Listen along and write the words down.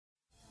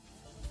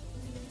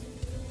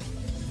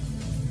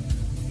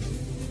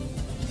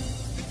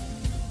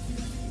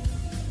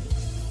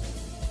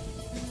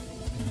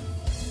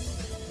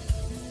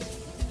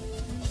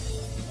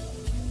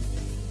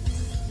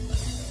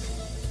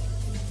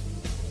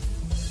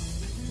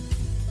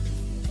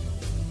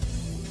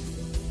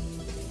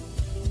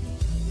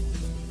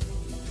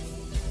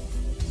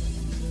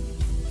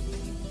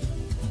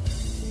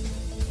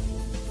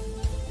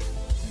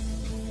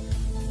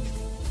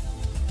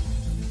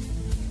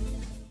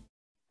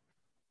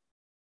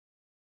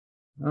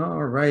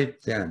All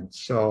right, then.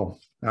 So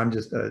I'm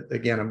just,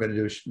 again, I'm going to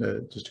do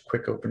just a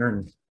quick opener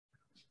and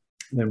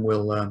then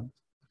we'll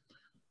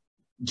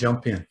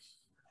jump in.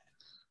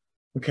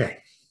 Okay.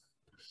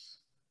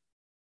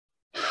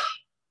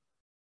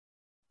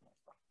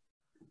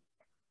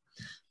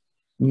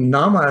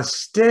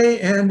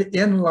 Namaste and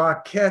in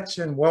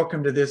Lak'ech, and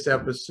welcome to this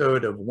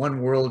episode of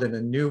One World in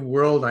a New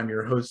World. I'm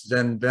your host,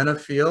 Zen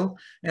Benefiel.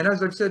 And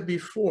as I've said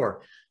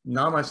before,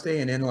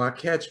 Namaste and in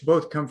Lak'ech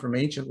both come from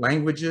ancient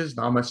languages.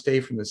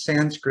 Namaste from the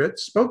Sanskrit,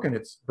 spoken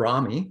it's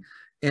Brahmi,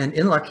 and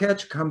in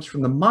Lak'ech comes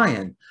from the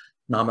Mayan.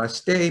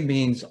 Namaste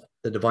means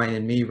the divine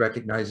in me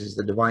recognizes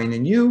the divine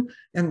in you,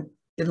 and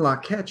in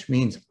Lak'ech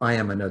means I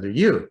am another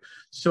you.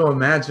 So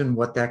imagine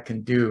what that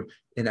can do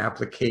in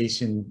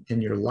application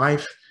in your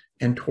life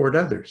and toward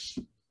others.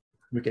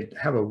 We could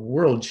have a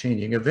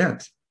world-changing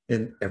event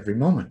in every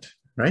moment,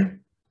 right?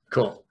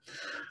 Cool.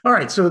 All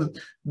right, so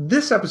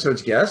this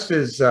episode's guest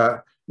is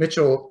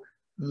Mitchell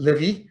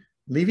Levy,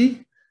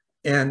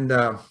 and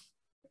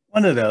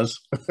one of those.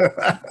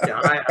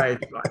 Yeah,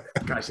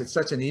 gosh, it's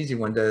such an easy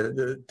one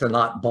to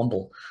not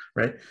bumble,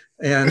 right?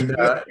 And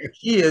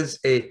he is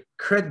a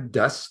cred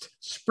dust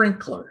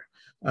sprinkler.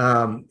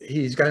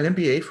 He's got an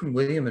MBA from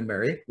William and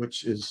Mary,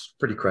 which is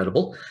pretty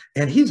credible.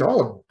 And he's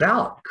all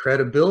about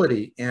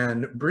credibility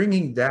and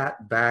bringing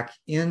that back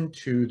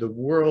into the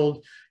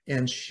world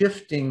and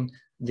shifting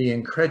the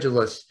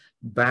incredulous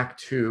back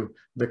to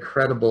the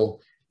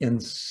credible in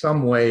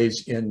some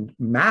ways, in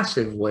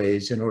massive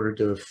ways, in order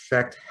to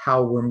affect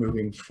how we're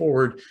moving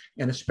forward.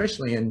 And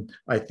especially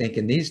I think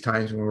in these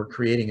times when we're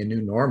creating a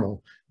new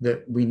normal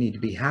that we need to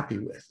be happy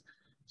with.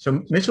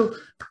 So Mitchell,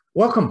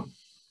 welcome.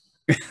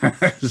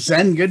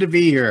 Zen, good to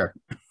be here.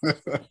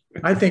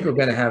 I think we're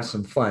going to have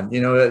some fun.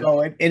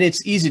 And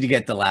it's easy to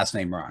get the last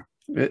name wrong.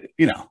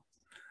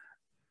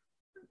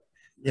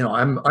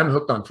 I'm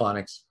hooked on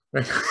phonics.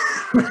 Right?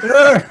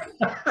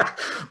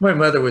 My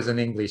mother was an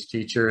English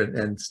teacher,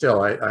 and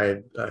still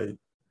I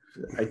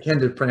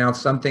tend to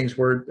pronounce some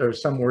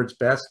words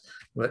best,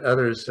 but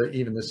others,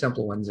 even the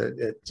simple ones,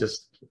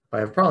 I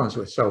have problems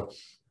with. So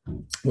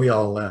we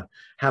all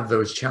have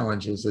those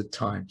challenges at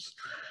times.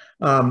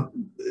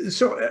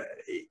 So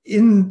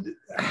in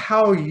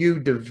how you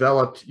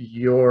developed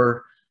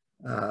your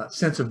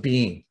sense of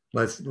being,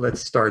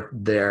 let's start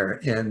there,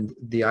 and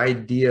the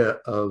idea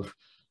of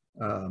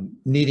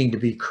needing to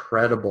be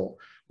credible.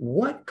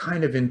 What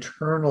kind of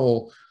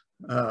internal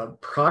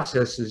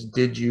processes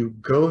did you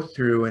go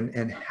through,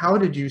 and how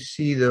did you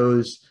see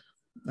those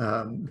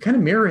kind of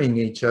mirroring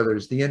each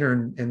other's, the inner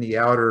and the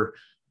outer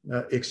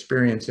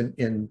experience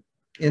in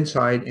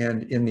inside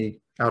and in the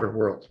outer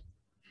world?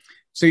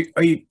 So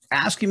are you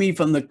asking me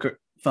from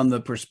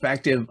the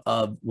perspective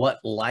of what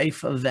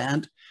life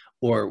event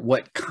or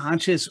what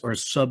conscious or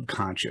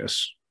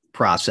subconscious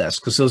process?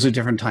 Because those are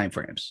different time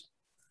frames.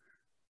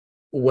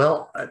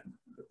 Well,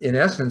 in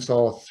essence,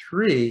 all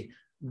three.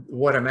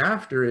 What I'm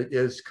after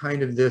is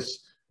kind of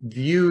this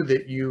view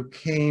that you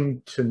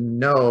came to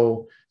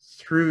know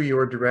through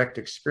your direct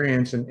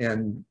experience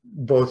and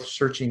both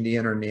searching the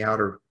inner and the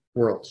outer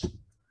worlds.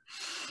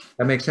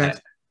 That makes sense?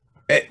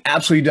 It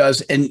absolutely does.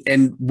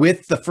 And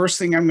with the first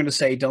thing I'm going to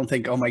say, don't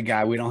think, oh my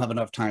God, we don't have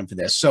enough time for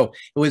this. So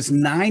it was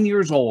 9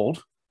 years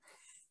old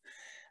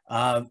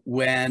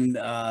when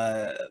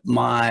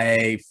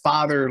my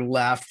father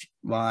left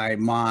my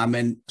mom,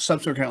 and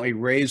subsequently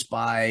raised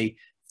by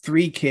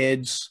 3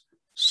 kids,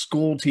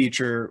 school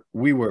teacher.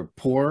 We were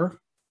poor,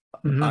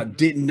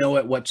 didn't know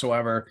it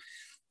whatsoever.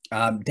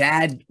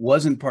 Dad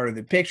wasn't part of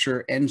the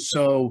picture. And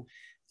so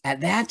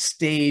at that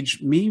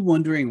stage, me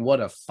wondering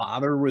what a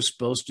father was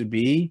supposed to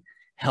be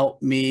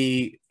helped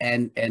me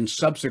and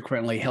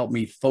subsequently helped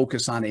me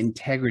focus on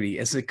integrity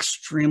as an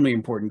extremely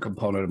important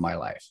component of my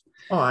life.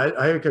 Oh,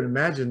 I can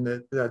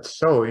imagine that's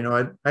so.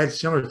 I had a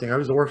similar thing. I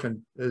was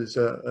orphaned as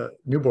a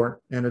newborn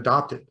and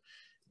adopted.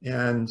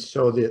 And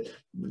so the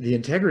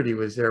integrity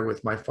was there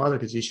with my father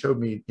because he showed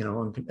me,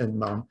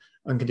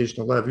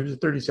 unconditional love. He was a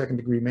 32nd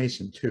degree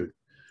Mason too.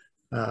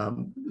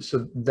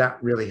 So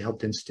that really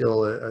helped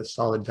instill a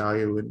solid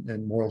value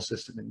and moral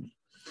system in me.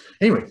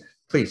 Anyway,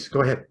 please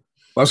go ahead.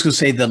 I was going to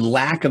say the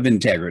lack of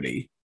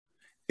integrity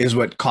is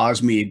what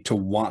caused me to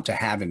want to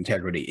have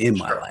integrity in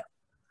my life,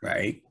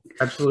 right?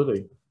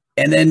 Absolutely.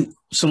 And then,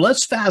 so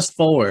let's fast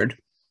forward,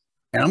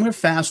 and I'm going to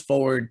fast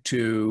forward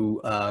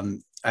to,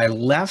 I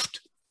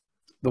left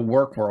the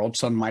work world,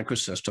 Sun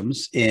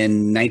Microsystems,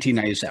 in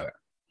 1997.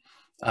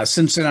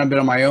 Since then, I've been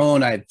on my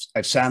own. I've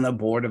sat on the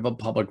board of a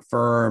public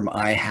firm.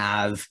 I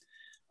have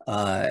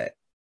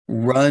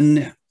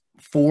run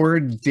 4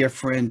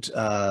 different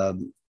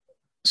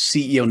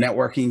CEO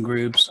networking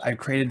groups. I've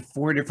created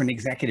 4 different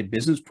executive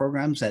business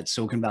programs at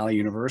Silicon Valley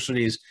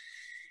universities.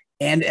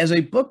 And as a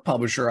book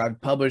publisher,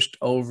 I've published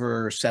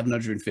over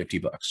 750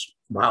 books.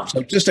 Wow.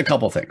 So just a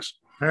couple things.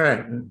 All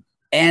right.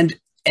 And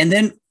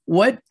then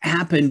what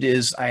happened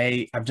is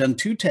I've done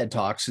 2 TED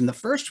Talks, and the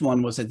first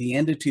one was at the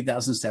end of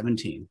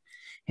 2017.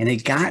 And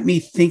it got me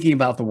thinking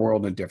about the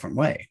world in a different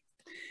way.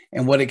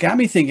 And what it got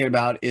me thinking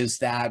about is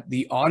that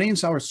the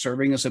audience I was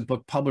serving as a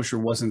book publisher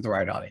wasn't the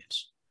right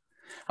audience.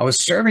 I was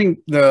serving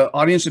the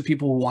audience of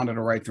people who wanted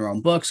to write their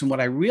own books. And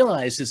what I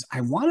realized is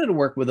I wanted to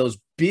work with those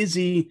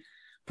busy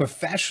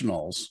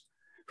professionals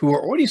who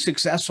were already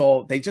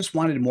successful. They just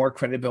wanted more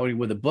credibility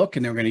with a book,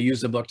 and they were going to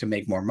use the book to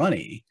make more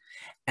money.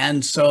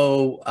 And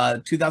so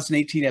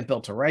 2018, I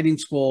built a writing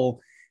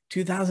school.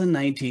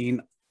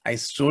 2019, I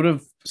sort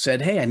of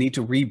said, hey, I need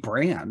to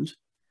rebrand.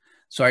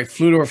 So I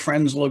flew to a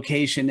friend's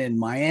location in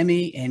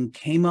Miami and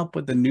came up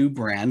with a new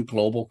brand,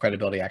 Global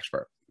Credibility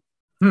Expert.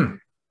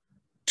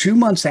 2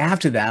 months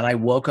after that, I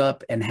woke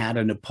up and had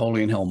a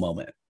Napoleon Hill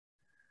moment.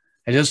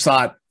 I just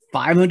thought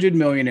 500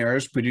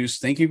 millionaires produce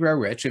Think and Grow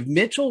Rich. If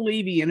Mitchell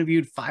Levy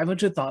interviewed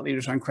 500 thought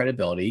leaders on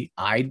credibility,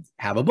 I'd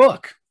have a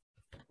book.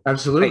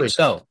 Absolutely. Right,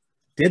 so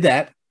did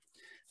that.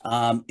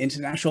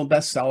 International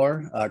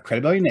bestseller,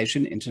 Credibility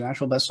Nation,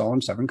 international bestseller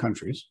in 7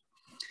 countries.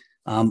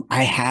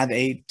 I have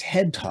a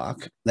TED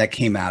Talk that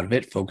came out of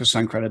it, focused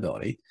on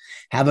credibility,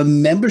 have a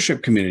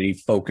membership community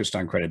focused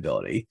on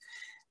credibility.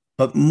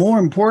 But more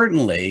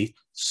importantly,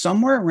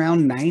 somewhere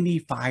around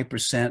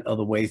 95% of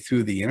the way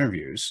through the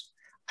interviews,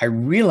 I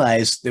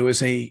realized there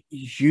was a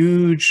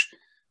huge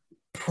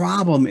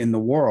problem in the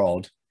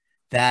world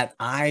that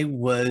I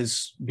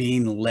was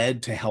being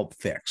led to help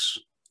fix.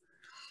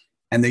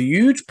 And the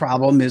huge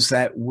problem is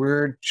that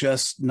we're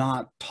just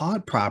not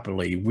taught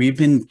properly. We've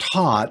been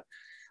taught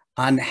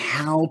on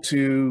how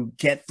to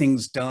get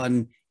things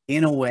done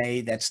in a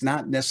way that's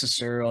not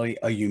necessarily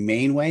a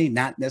humane way,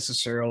 not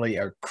necessarily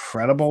a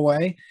credible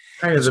way.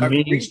 Kind of the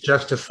means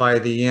justify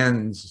the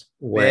ends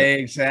way.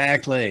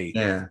 Exactly.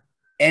 Yeah.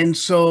 And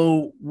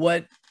so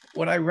what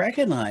I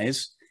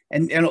recognize,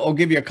 and I'll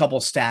give you a couple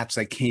stats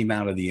that came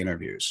out of the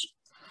interviews.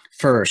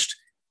 First,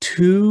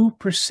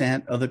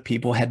 2% of the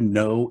people had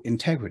no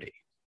integrity,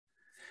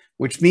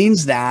 which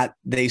means that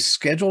they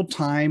scheduled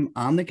time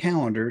on the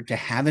calendar to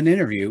have an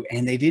interview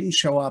and they didn't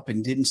show up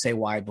and didn't say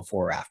why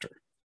before or after.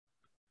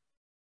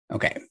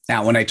 Okay.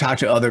 Now, when I talk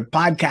to other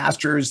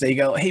podcasters, they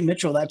go, hey,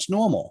 Mitchell, that's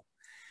normal.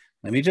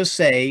 Let me just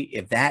say,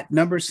 if that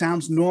number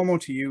sounds normal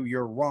to you,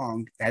 you're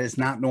wrong. That is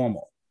not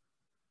normal.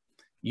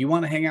 You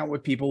want to hang out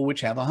with people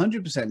which have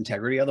 100%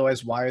 integrity.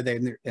 Otherwise, why are they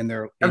in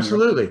their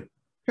Absolutely.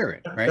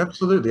 Period, right?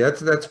 Absolutely.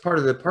 That's part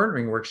of the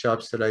partnering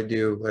workshops that I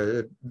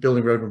do,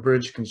 building road and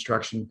bridge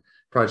construction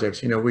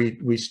projects. You know,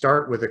 we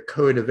start with a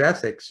code of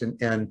ethics,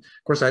 and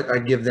of course I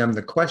give them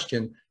the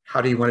question,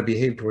 how do you want to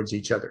behave towards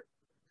each other?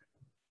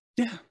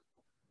 Yeah.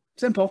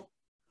 Simple.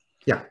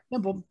 Yeah.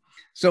 Simple.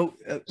 So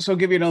I'll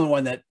give you another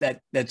one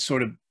that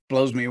sort of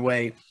blows me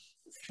away.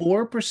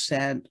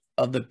 4%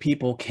 of the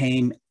people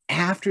came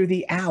after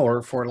the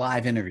hour for a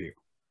live interview.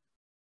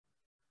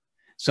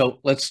 So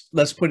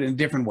let's put it in a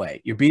different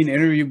way. You're being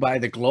interviewed by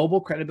the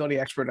global credibility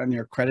expert on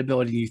your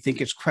credibility. You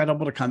think it's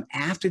credible to come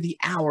after the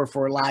hour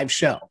for a live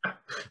show.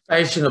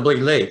 Fashionably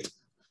late.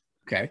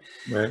 Okay.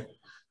 Right.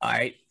 All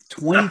right.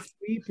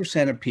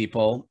 23% of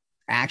people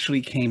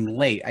actually came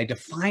late. I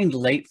defined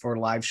late for a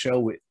live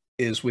show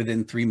is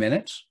within 3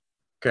 minutes.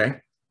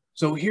 Okay.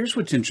 So here's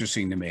what's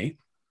interesting to me.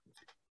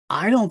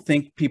 I don't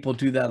think people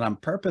do that on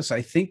purpose.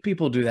 I think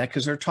people do that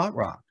because they're taught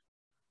wrong.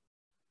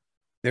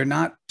 They're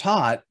not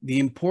taught the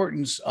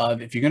importance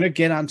of, if you're going to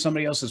get on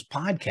somebody else's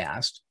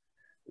podcast,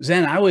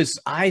 then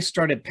I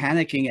started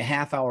panicking a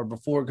half hour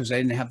before because I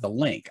didn't have the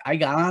link. I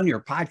got on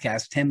your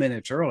podcast 10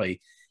 minutes early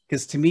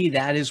because to me,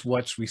 that is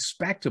what's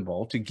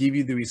respectable, to give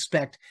you the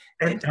respect.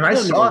 And I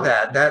saw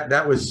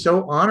that was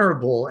so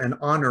honorable and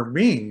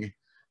honoring.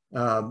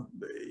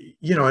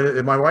 You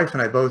know, my wife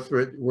and I both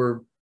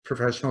were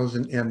professionals,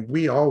 and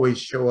we always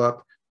show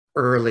up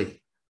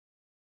early.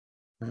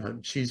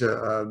 She's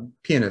a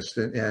pianist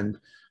and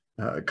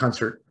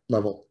concert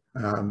level,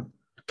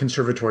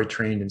 conservatory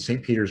trained in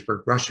St.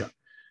 Petersburg, Russia.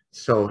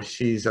 So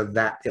she's of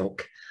that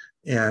ilk.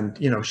 And,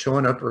 you know,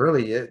 showing up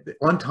early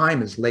on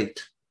time is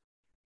late.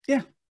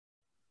 Yeah.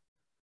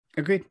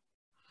 Agreed.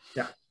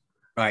 Yeah.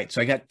 All right.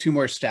 So I got 2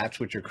 more stats,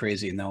 which are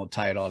crazy, and then I'll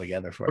tie it all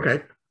together for you.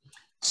 Okay.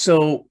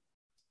 So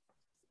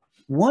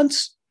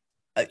once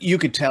you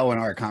could tell in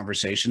our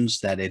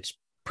conversations that it's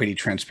pretty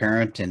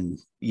transparent, and,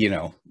 you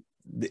know,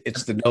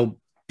 it's the no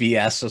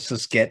BS. Let's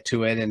just get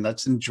to it and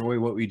let's enjoy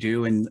what we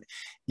do. And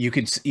you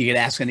could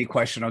ask any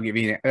question. I'll give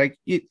you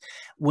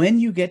when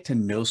you get to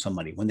know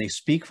somebody, when they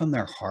speak from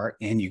their heart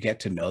and you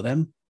get to know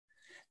them,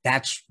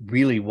 that's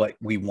really what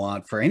we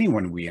want for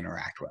anyone we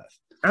interact with.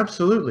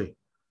 Absolutely.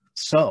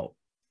 So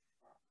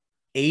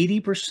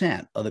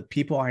 80% of the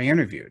people I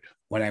interviewed,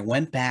 when I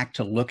went back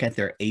to look at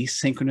their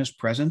asynchronous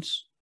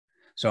presence,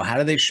 so how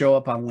do they show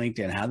up on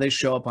LinkedIn? How do they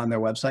show up on their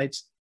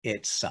websites?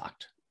 It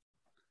sucked.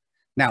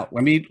 Now,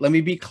 let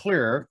me be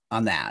clear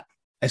on that.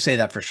 I say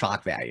that for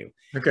shock value.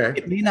 Okay.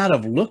 It may not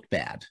have looked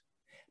bad,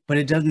 but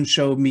it doesn't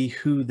show me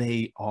who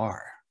they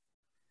are.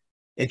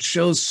 It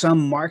shows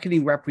some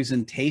marketing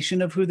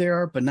representation of who they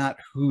are, but not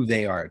who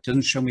they are. It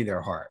doesn't show me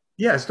their heart.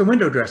 Yeah, it's the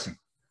window dressing.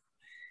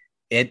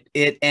 And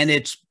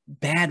it's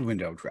bad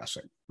window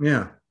dressing.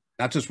 Yeah.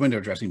 Not just window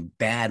dressing,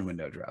 bad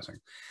window dressing.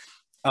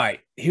 All right,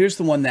 here's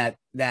the one that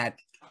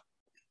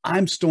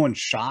I'm still in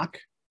shock.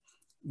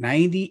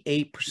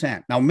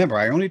 98%. Now remember,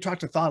 I only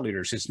talked to thought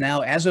leaders. It's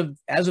now, as of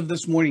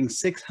this morning,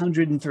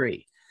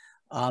 603.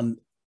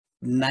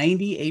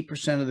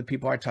 98% of the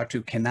people I talk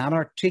to cannot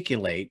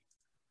articulate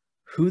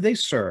who they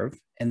serve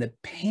and the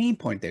pain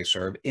point they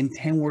serve in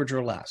 10 words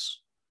or less.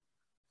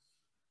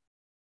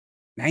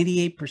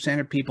 98%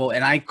 of people,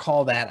 and I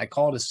call it a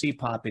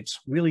CPOP, it's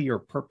really your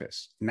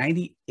purpose.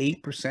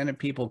 98% of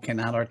people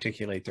cannot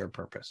articulate their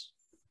purpose.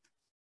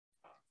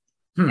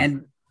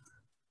 And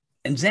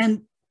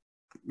then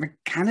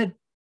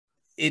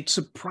it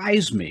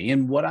surprised me.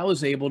 And what I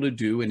was able to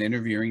do in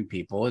interviewing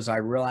people is I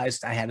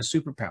realized I had a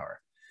superpower.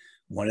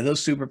 One of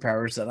those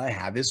superpowers that I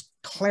have is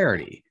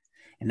clarity.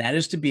 And that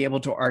is to be able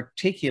to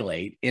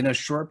articulate in a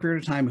short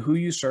period of time who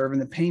you serve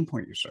and the pain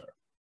point you serve.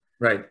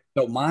 Right.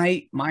 So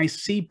my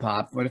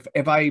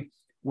CPOP,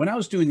 when I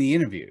was doing the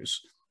interviews,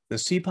 the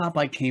CPOP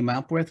I came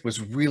up with was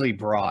really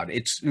broad.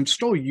 It's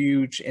still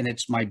huge, and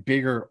it's my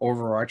bigger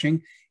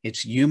overarching.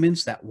 It's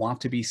humans that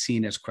want to be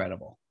seen as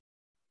credible.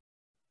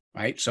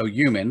 Right. So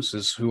humans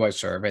is who I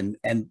serve,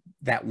 and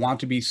that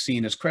want to be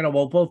seen as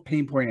credible, both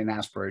pain point and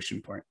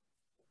aspiration point.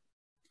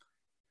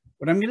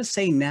 What I'm going to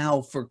say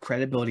now for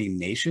Credibility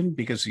Nation,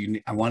 because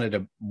I wanted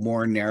to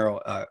more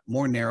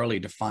narrowly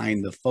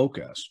define the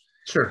focus.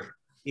 Sure.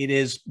 It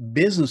is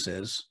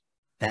businesses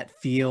that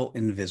feel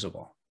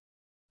invisible.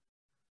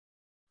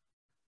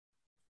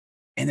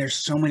 And there's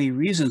so many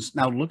reasons.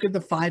 Now look at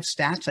the 5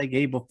 stats I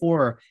gave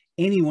before.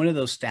 Any one of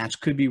those stats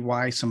could be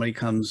why somebody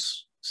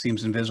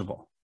seems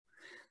invisible.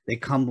 They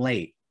come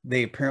late.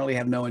 They apparently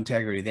have no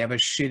integrity. They have a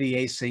shitty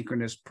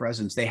asynchronous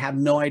presence. They have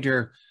no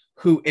idea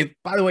who,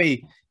 by the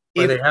way,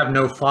 they have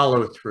no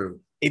follow through.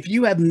 If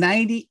you have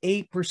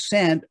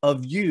 98%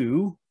 of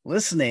you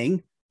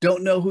listening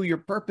don't know who your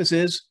purpose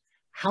is,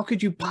 how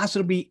could you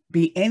possibly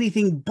be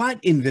anything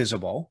but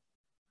invisible?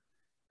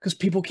 Because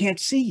people can't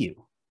see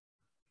you.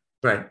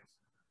 Right.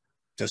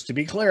 Just to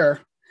be clear.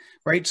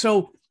 Right.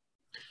 So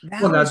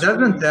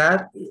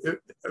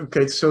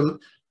okay, so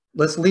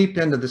let's leap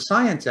into the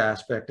science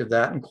aspect of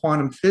that, and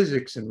quantum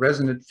physics and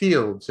resonant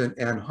fields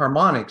and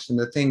harmonics and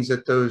the things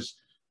that those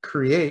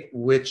create,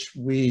 which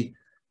we,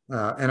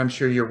 and I'm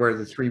sure you're aware of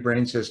the 3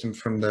 brain systems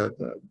from the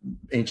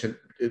ancient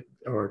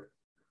or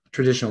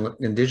traditional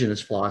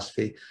indigenous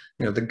philosophy.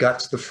 The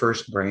gut's the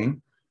first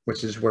brain,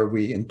 which is where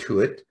we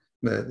intuit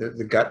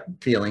the gut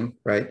feeling,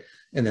 right?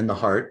 And then the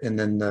heart, and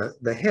then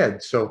the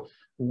head. So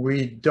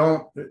we're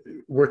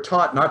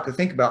taught not to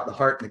think about the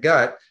heart and the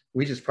gut.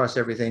 We just process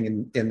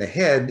everything in the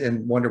head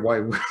and wonder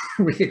why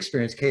we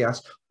experience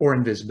chaos or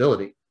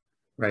invisibility,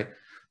 right?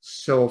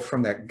 So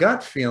from that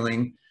gut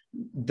feeling,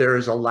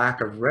 there's a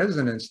lack of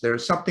resonance there.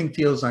 Something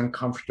feels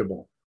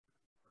uncomfortable,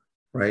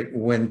 right?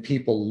 When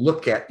people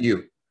look at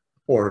you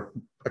or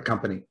a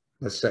company,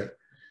 let's say.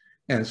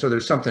 And so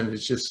there's something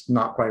that's just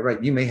not quite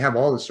right. You may have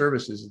all the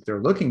services that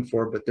they're looking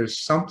for, but there's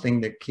something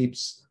that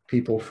keeps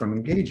people from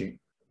engaging,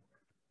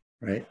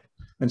 right?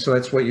 And so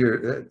that's what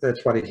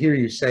I hear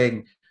you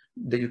saying,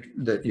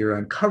 that you're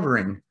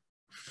uncovering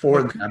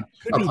for them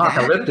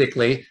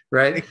apocalyptically,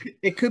 right?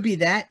 It could be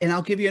that, and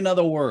I'll give you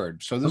another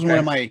word. So this is one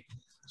of my,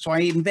 so I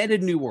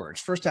invented new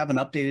words. First, I have an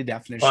updated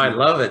definition. Oh, I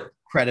love it.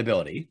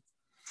 Credibility.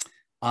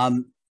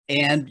 And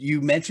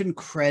you mentioned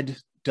cred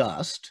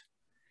dust,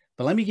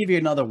 but let me give you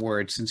another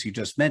word since you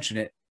just mentioned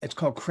it. It's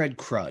called cred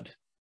crud.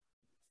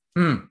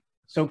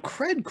 So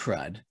cred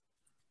crud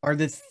are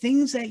the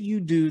things that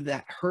you do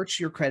that hurts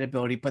your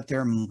credibility, but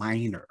they're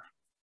minor.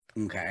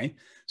 Okay.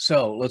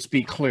 So let's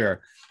be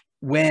clear.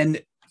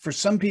 For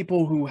some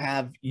people who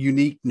have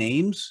unique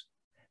names,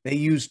 they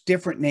use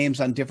different names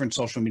on different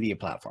social media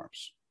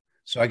platforms.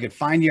 So I could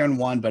find you on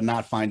one, but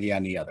not find you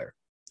on the other.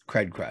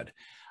 Cred crud.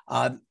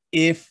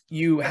 If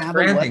you have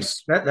branding,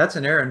 that's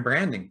an error in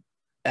branding.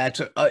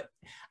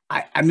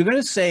 I'm going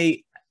to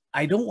say,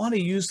 I don't want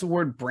to use the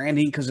word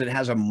branding because it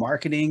has a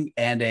marketing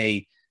and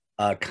a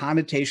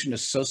connotation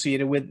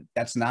associated with it.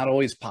 That's not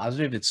always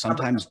positive. It's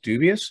sometimes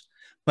dubious,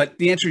 but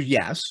the answer is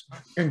yes.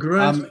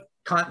 Congruence,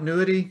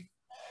 continuity.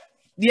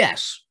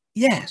 Yes.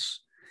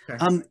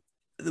 Okay.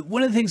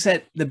 One of the things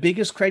that the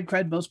biggest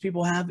cred most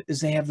people have is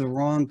they have the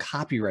wrong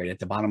copyright at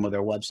the bottom of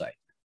their website.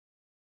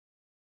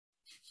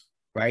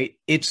 Right?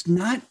 It's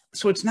not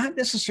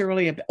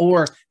necessarily,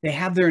 or they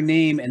have their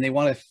name and they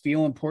want to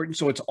feel important,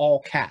 so it's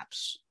all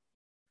caps.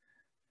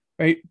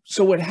 Right?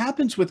 So what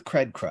happens with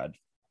cred crud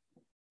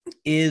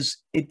is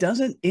it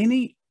doesn't,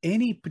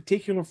 any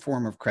particular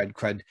form of cred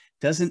crud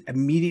doesn't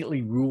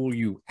immediately rule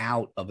you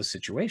out of a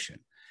situation.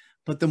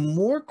 But the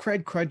more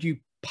cred crud you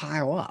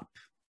pile up,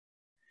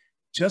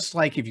 just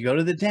like if you go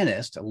to the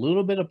dentist, a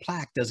little bit of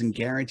plaque doesn't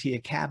guarantee a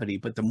cavity,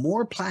 but the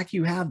more plaque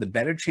you have, the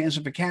better chance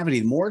of a cavity.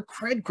 The more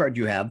cred crud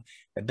you have,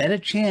 the better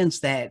chance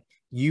that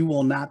you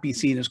will not be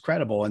seen as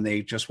credible and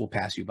they just will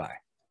pass you by.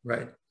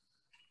 Right.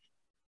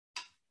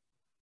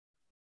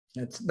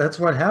 That's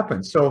what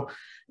happens. So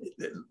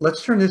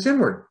let's turn this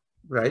inward,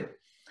 right?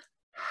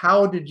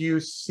 How did you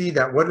see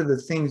that? What are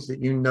the things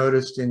that you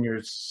noticed in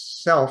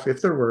yourself,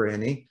 if there were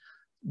any,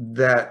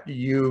 that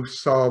you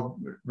saw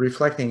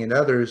reflecting in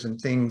others and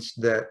things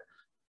that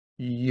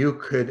you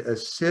could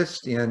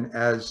assist in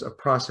as a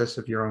process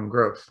of your own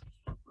growth?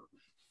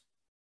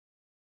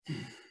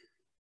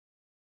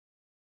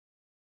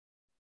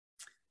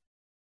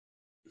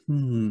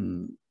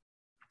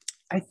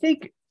 I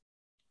think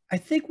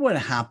what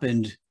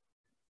happened,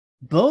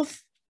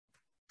 both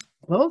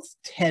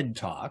TED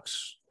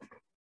Talks,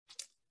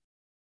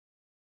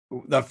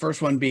 the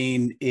first one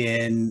being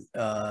in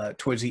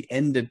towards the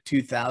end of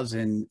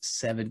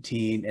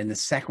 2017, and the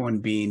second one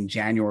being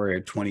January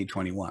of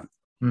 2021.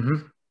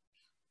 Mm-hmm.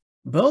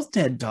 Both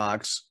TED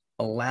Talks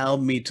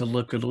allowed me to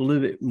look a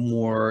little bit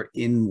more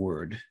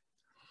inward,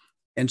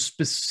 and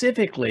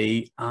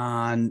specifically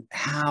on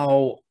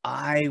how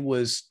I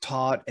was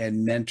taught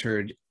and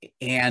mentored.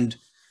 And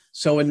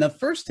so in the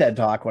first TED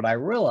Talk, what I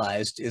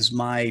realized is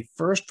my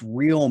first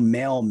real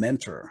male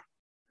mentor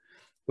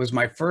was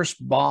my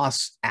first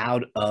boss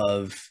out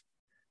of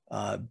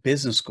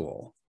business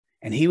school.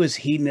 And he was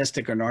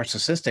hedonistic or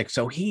narcissistic.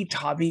 So he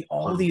taught me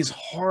all these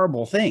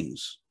horrible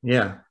things.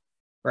 Yeah.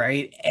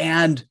 Right.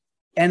 And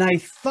I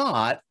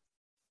thought,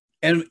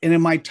 and in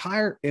my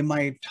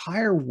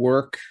entire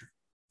work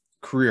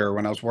career,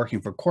 when I was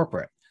working for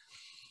corporate,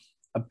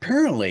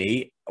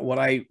 apparently what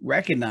I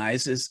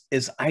recognize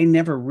is I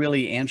never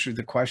really answered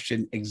the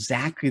question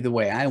exactly the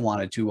way I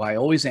wanted to. I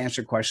always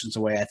answered questions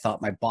the way I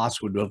thought my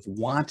boss would have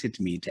wanted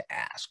me to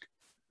ask.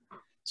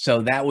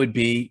 So that would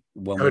be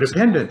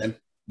codependent.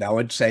 That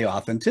would say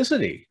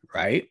authenticity,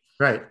 right?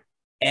 Right.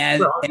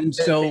 And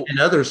so in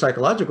other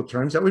psychological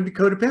terms, that would be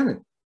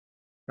codependent,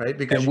 right?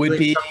 Because it would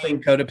be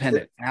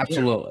codependent.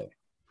 Absolutely.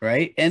 Yeah.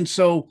 Right. And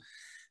so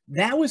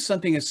that was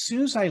something, as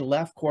soon as I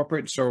left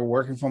corporate and started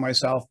working for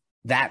myself,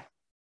 that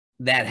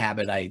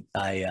habit,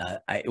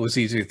 it was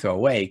easy to throw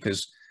away,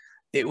 because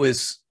it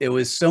was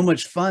so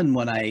much fun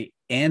when I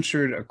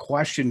answered a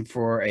question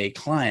for a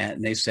client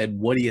and they said,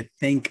 "What do you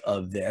think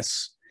of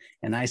this?"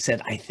 And I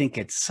said, "I think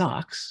it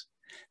sucks."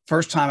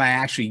 First time I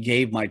actually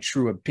gave my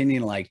true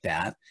opinion like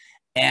that.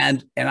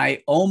 And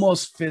I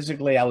almost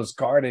physically, I was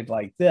guarded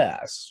like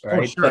this,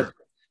 right? Oh, sure.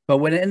 But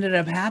what ended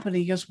up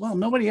happening, he goes, "Well,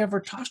 nobody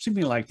ever talks to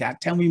me like that.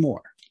 Tell me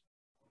more."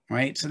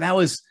 Right. So that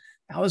was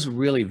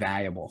really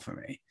valuable for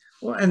me.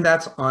 Well, and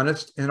that's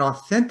honest and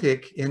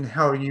authentic in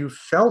how you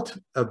felt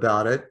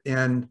about it.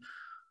 And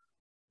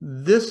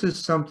this is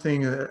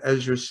something,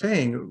 as you're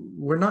saying,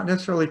 we're not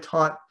necessarily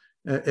taught.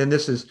 And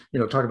this is,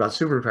 talk about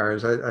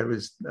superpowers. I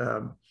was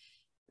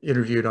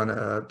interviewed on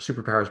a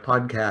superpowers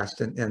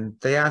podcast, and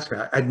they asked me,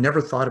 I'd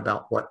never thought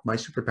about what my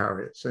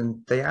superpower is.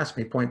 And they asked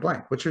me point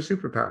blank, "What's your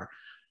superpower?"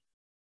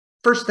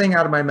 First thing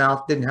out of my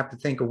mouth, didn't have to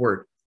think a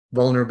word: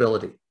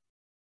 vulnerability.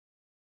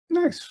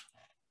 Nice.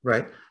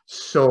 Right.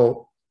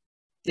 So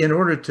in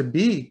order to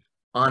be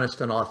honest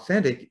and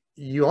authentic,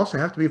 you also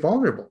have to be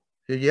vulnerable.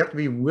 You have to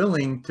be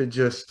willing to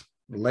just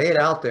lay it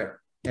out there.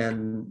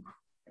 And,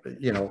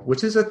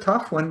 which is a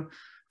tough one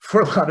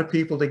for a lot of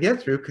people to get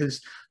through,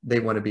 because they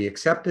want to be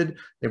accepted.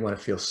 They want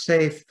to feel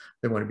safe.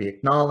 They want to be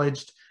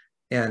acknowledged.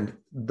 And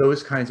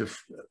those kinds of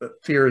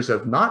fears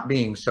of not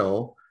being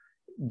so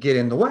get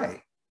in the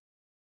way.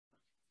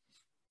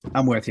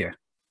 I'm with you.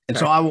 And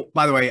so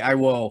by the way,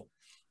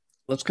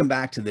 let's come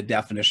back to the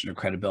definition of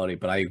credibility,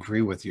 but I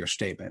agree with your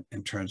statement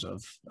in terms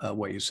of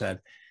what you said.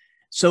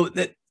 So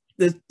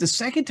the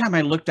second time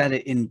I looked at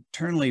it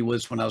internally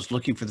was when I was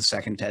looking for the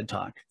second TED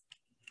Talk,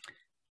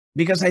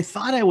 because I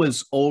thought I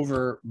was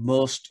over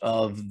most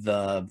of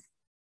the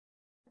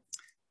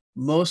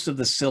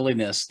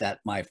silliness that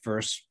my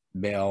first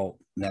male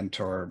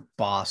mentor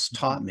boss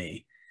taught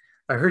me.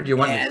 I heard you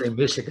wanted to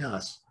say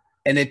Michigas.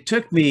 And it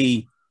took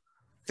me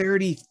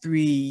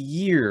 33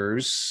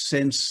 years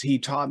since he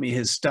taught me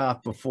his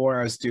stuff before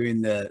I was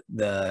doing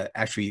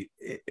actually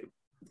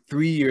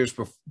 3 years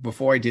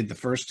before I did the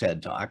first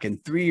TED Talk,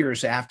 and 3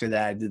 years after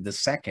that I did the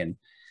second.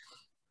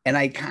 And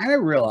I kind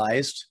of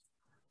realized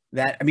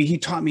that, he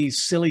taught me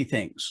silly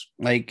things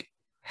like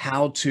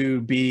how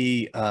to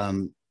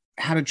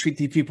treat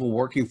the people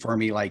working for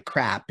me like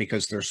crap,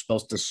 because they're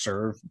supposed to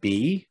serve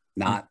me,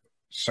 not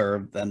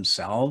serve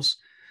themselves.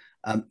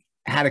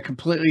 How to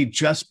completely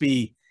just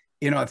be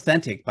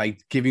inauthentic by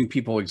giving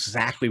people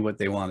exactly what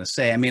they want to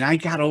say. I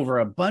got over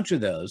a bunch of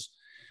those,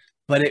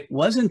 but it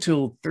wasn't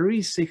until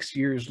 36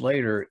 years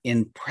later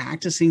in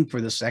practicing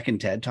for the second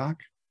TED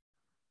Talk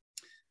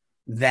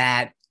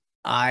that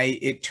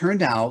it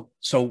turned out.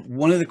 So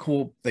one of the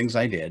cool things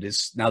I did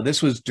is, now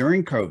this was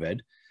during COVID,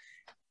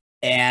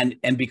 and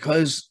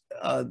because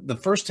the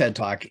first TED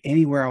Talk,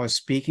 anywhere I was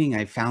speaking,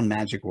 I found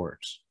magic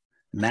words.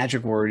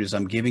 Magic word is,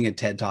 I'm giving a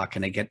TED Talk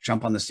and I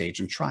jump on the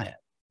stage and try it.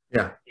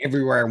 Yeah.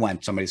 Everywhere I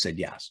went, somebody said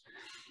yes.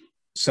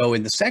 So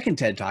in the second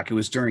TED Talk, it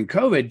was during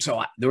COVID.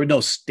 So there were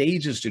no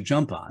stages to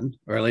jump on,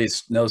 or at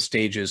least no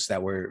stages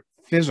that were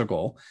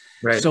physical.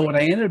 Right. So what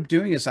I ended up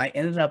doing is I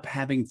ended up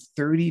having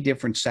 30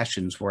 different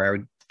sessions where I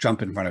would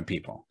jump in front of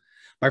people.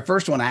 My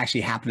first one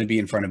actually happened to be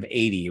in front of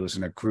 80. It was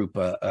in a group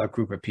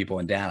of people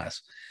in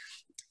Dallas.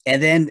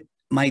 And then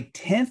my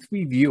 10th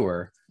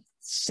reviewer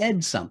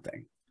said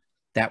something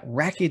that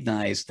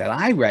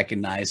I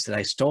recognized that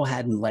I still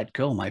hadn't let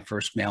go my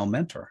first male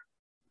mentor.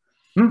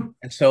 And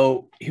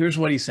so here's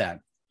what he said.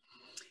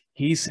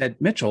 He said,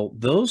 Mitchell,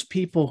 those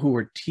people who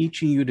are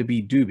teaching you to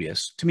be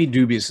dubious, to me,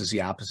 dubious is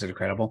the opposite of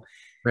credible.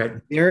 Right.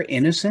 They're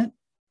innocent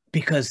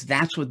because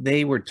that's what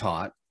they were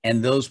taught.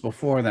 And those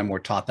before them were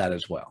taught that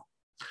as well.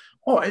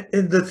 Oh,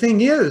 and the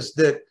thing is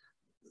that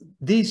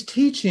these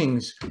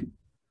teachings,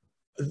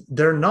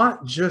 they're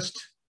not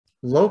just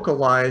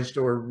localized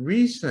or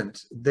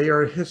recent. They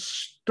are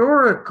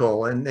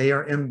historical, and they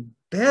are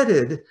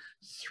embedded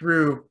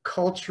through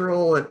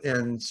cultural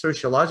and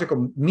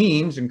sociological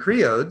memes and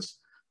creodes,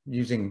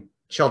 using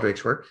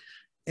Sheldrake's work,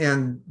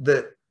 and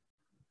that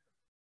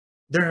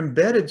they're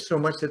embedded so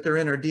much that they're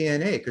in our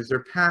DNA because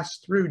they're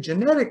passed through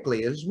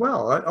genetically as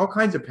well. All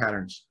kinds of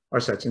patterns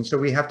are such. And so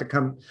we have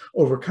to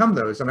overcome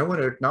those. And I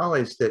want to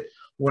acknowledge that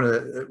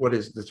what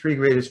is the three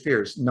greatest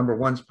fears? Number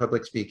one is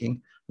public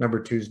speaking. Number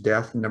two is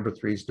death. And number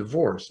three is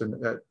divorce. And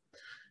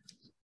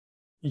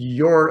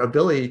your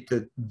ability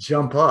to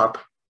jump up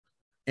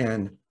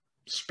and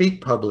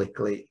speak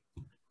publicly,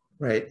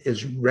 right,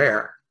 is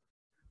rare.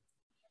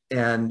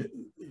 And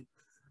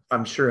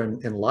I'm sure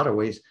in a lot of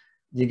ways,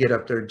 you get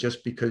up there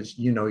just because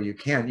you know you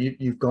can.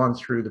 You've gone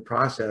through the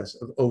process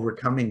of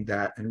overcoming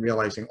that and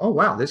realizing, oh,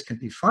 wow, this can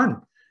be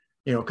fun,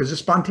 you know, because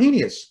it's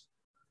spontaneous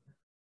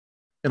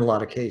in a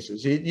lot of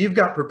cases. You've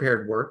got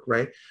prepared work,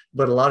 right?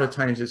 But a lot of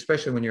times,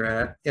 especially when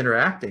you're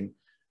interacting,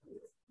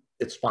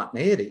 it's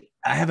spontaneity.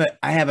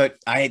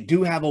 I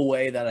do have a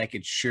way that I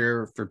could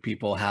share for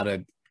people how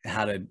to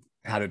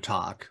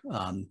talk.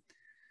 And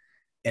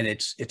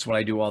it's what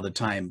I do all the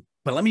time.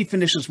 But let me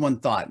finish this one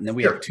thought, and then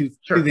we have two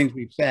things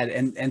we've said.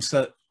 And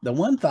so the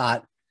one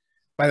thought,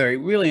 by the way,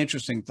 really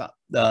interesting thought,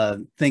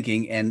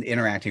 thinking and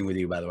interacting with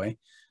you, by the way.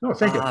 Oh,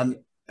 thank you.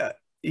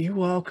 You're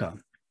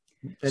welcome.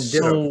 And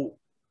so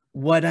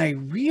what I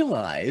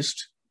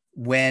realized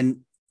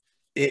when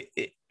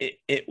it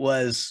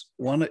was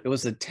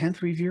the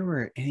 10th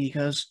reviewer, and he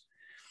goes,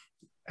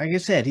 like I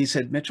said, he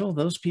said, Mitchell,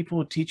 those people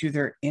will teach you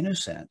they're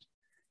innocent,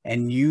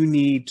 and you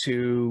need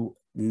to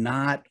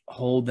not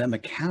hold them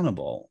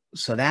accountable.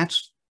 So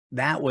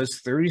that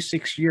was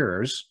 36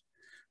 years.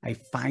 I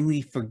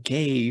finally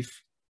forgave,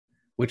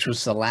 which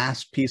was the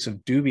last piece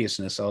of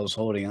dubiousness I was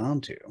holding on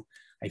to.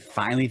 I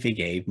finally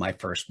forgave my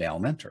first male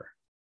mentor.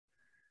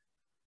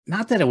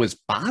 Not that it was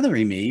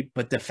bothering me,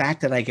 but the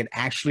fact that I could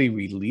actually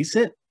release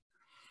it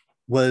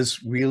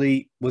was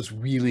really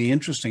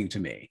interesting to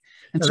me.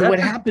 And so what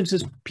happens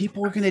is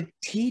people are going to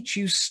teach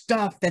you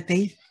stuff that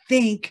they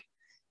think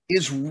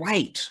is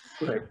right.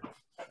 Right.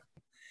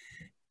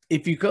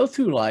 If you go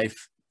through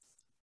life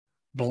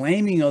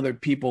blaming other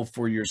people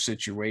for your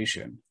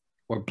situation,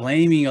 or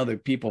blaming other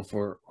people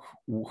for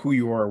who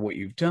you are, what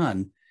you've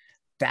done,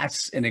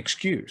 that's an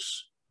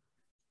excuse.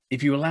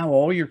 If you allow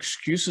all your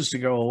excuses to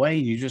go away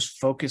and you just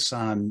focus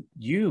on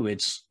you,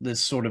 it's this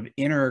sort of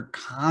inner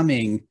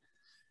calming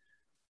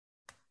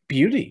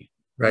beauty.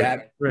 Right.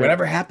 That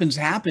whatever happens,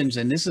 happens.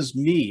 And this is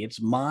me.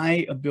 It's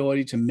my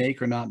ability to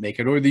make or not make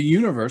it, or the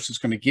universe is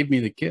going to give me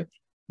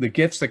the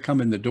gifts that come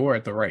in the door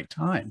at the right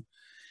time.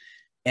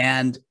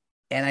 And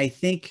I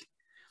think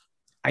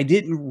I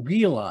didn't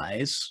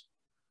realize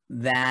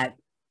that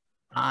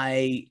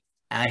I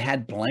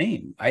had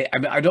blame.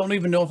 I don't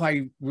even know if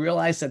I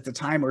realized at the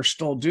time or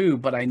still do,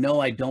 but I know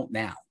I don't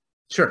now.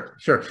 Sure.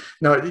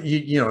 No,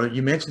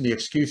 you mentioned the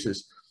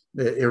excuses.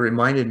 It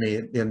reminded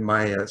me in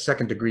my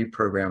second degree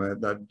program,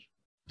 the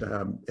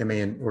MA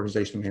in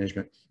Organizational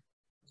Management,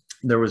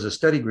 there was a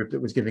study group that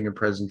was giving a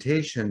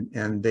presentation,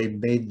 and they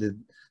made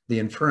the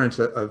inference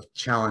of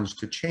challenge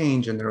to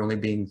change, and there only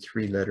being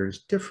 3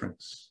 letters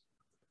difference,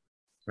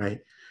 right?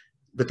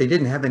 But they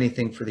didn't have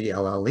anything for the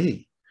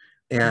LLE.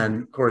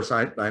 And of course,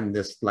 I'm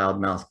this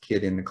loudmouth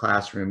kid in the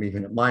classroom,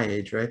 even at my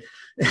age, right?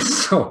 And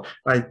so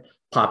I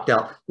popped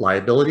out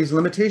liabilities,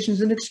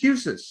 limitations, and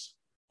excuses.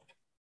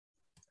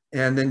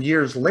 And then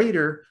years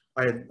later,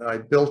 I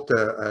built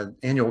an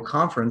annual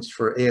conference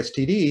for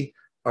ASTD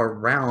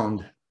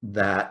around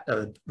that,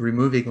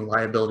 removing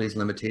liabilities,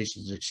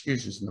 limitations, and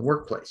excuses in the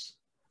workplace.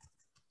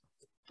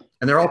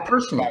 And they're all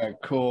personal. Kind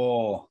of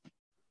cool.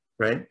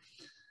 Right?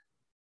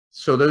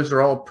 So those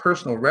are all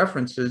personal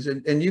references,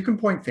 and you can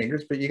point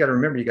fingers, but you got to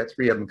remember you got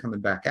 3 of them coming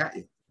back at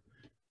you.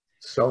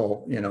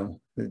 So,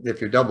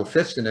 if you're double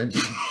fisting it,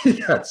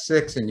 you got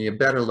 6, and you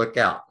better look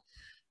out,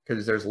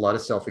 because there's a lot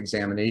of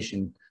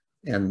self-examination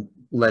and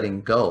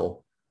letting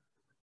go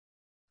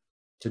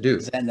to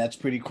do. Zen, that's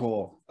pretty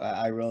cool.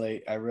 I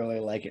really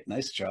like it.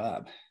 Nice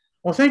job.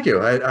 Well, thank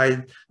you.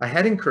 I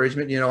had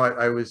encouragement.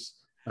 I was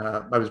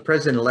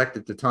president-elect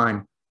at the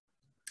time,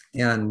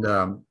 and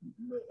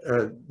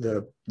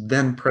the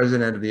then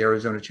president of the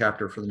Arizona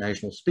chapter for the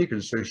National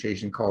Speakers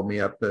Association called me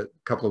up a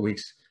couple of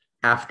weeks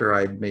after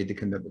I'd made the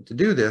commitment to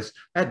do this.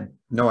 I had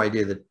no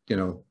idea that,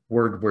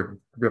 word would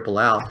ripple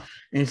out.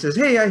 And he says,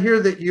 hey, I hear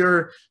that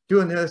you're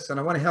doing this and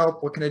I want to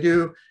help. What can I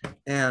do?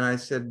 And I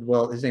said,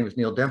 well, his name was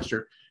Neil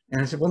Dempster.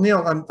 And I said, well,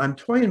 Neil, I'm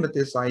toying with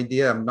this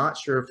idea. I'm not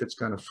sure if it's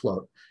going to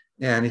float.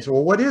 And he said,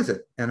 well, what is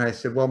it? And I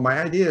said, well,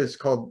 my idea is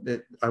called,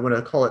 I want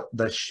to call it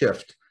the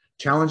shift.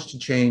 Challenge to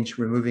change,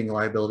 removing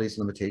liabilities,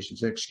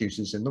 limitations, and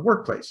excuses in the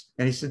workplace.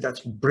 And he said,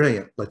 that's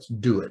brilliant. Let's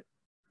do it.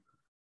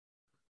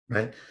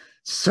 Right.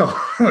 So,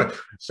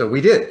 so we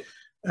did.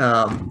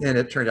 And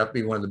it turned out to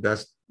be one of the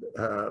best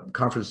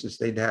conferences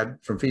they'd had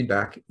from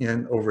feedback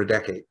in over a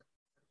decade.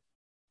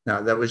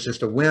 Now, that was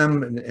just a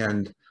whim.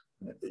 And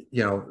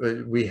you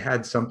know, we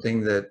had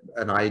something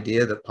an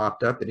idea that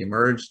popped up, it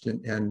emerged,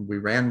 and we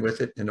ran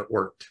with it, and it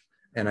worked.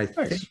 And I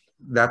think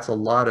that's a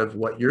lot of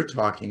what you're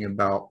talking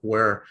about,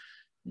 where,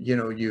 you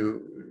know,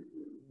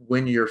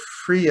 when you're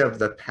free of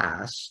the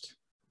past,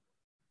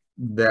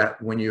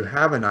 that when you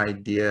have an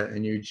idea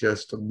and you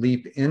just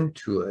leap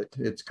into it,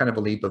 it's kind of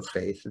a leap of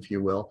faith, if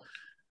you will.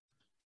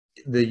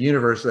 The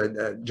universe,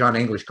 John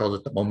English calls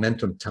it the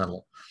momentum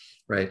tunnel,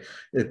 right?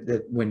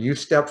 When you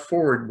step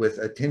forward with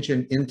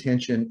attention,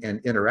 intention, and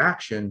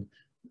interaction,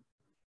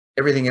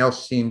 everything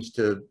else seems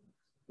to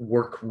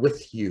work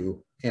with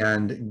you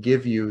and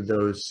give you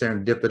those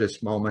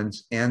serendipitous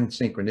moments and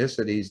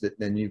synchronicities that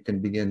then you can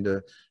begin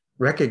to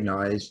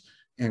recognize.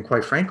 And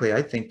quite frankly,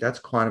 I think that's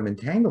quantum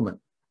entanglement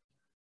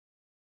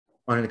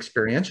on an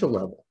experiential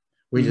level.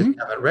 We just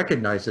haven't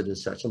recognized it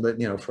as such. You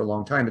know, for a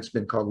long time, it's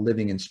been called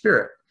living in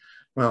spirit.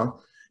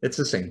 Well, it's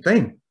the same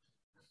thing.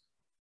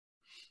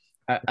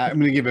 I'm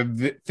going to give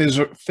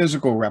a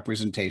physical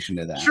representation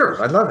to that.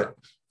 Sure, I love it.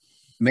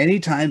 Many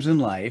times in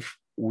life,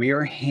 we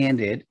are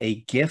handed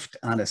a gift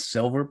on a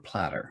silver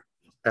platter.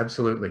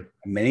 Absolutely.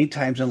 Many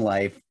times in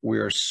life, we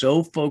are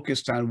so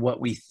focused on what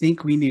we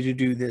think we need to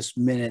do this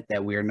minute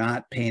that we are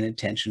not paying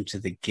attention to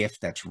the gift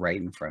that's right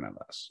in front of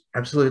us.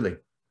 Absolutely.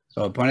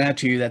 So I point out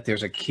to you that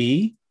there's a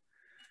key.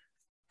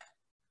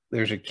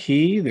 There's a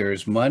key,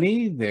 there's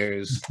money,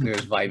 there's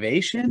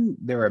vibration.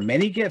 There are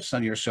many gifts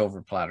on your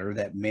silver platter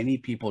that many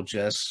people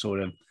just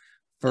sort of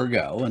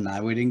forgo. And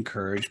I would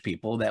encourage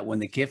people that when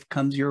the gift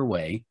comes your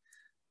way,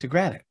 to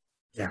grab it.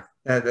 Yeah,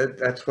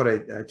 that's what I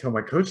tell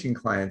my coaching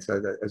clients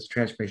as a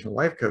transformational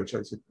life coach.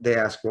 I said, they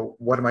ask, well,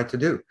 what am I to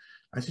do?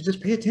 I said,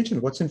 just pay attention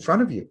to what's in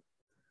front of you,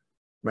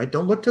 right?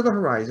 Don't look to the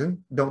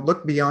horizon. Don't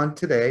look beyond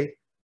today.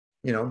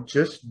 You know,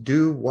 just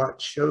do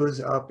what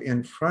shows up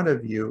in front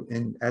of you.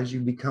 And as you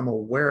become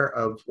aware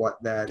of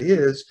what that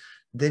is,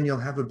 then you'll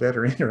have a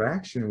better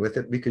interaction with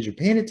it because you're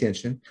paying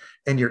attention,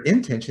 and your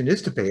intention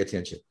is to pay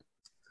attention,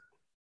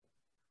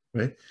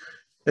 right?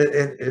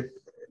 And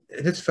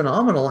it's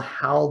phenomenal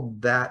how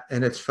that,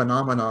 and it's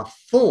phenomenal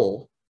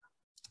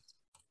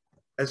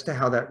as to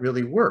how that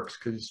really works,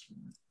 because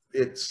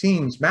it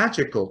seems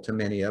magical to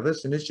many of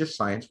us, and it's just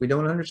science we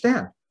don't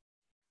understand,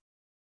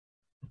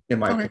 in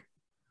my opinion.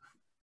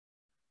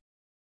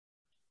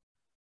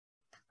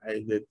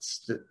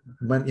 It's,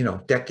 you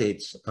know,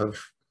 decades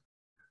of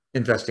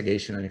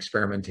investigation and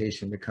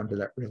experimentation to come to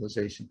that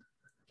realization,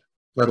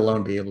 let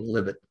alone be able to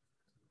live it.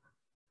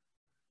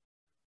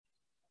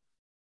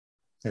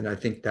 And I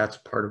think that's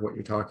part of what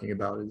you're talking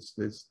about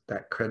is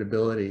that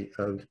credibility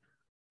of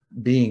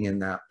being in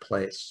that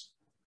place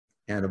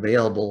and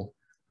available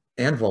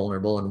and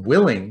vulnerable and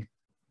willing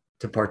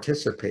to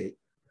participate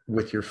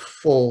with your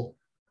full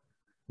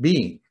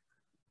being.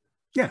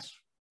 Yes.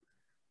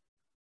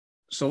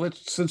 So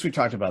since we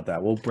talked about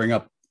that, we'll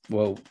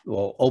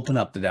open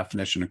up the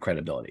definition of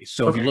credibility.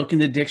 So if you look in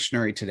the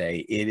dictionary today,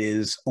 it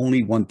is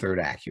only 1/3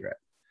 accurate.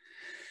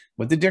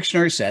 What the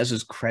dictionary says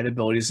is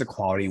credibility is the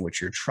quality in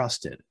which you're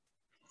trusted.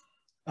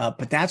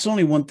 But that's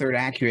only 1/3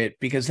 accurate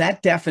because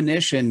that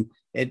definition,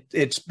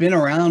 it's been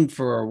around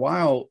for a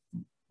while,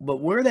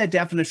 but where that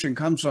definition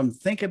comes from,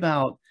 think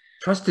about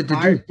trusted to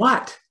do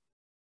what?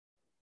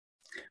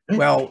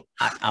 Well,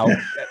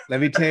 let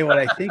me tell you what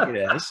I think it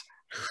is.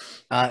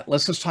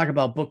 Let's just talk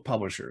about book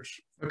publishers.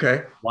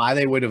 Okay. Why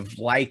they would have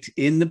liked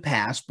in the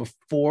past,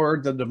 before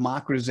the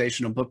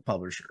democratization of book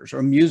publishers,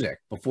 or music,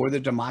 before the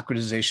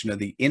democratization of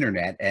the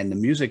internet and the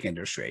music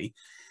industry,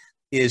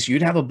 is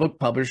you'd have a book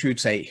publisher who'd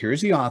say,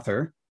 here's the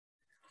author.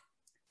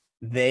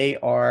 They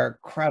are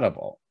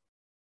credible.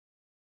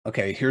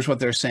 Okay, here's what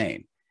they're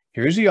saying.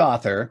 Here's the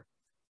author.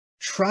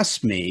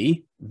 Trust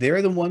me,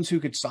 they're the ones who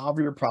could solve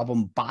your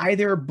problem. Buy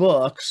their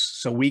books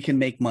so we can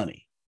make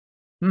money.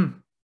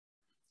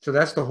 So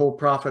that's the whole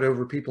profit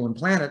over people and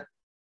planet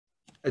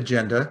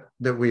agenda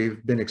that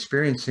we've been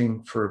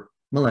experiencing for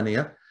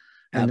millennia.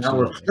 And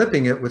Absolutely. Now we're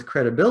flipping it with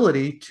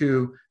credibility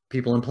to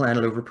people and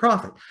planet over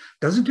profit.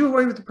 Doesn't do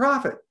away with the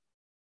profit.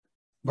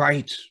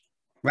 Right.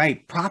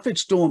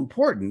 Profit's still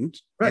important.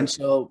 Right. And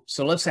so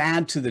let's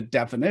add to the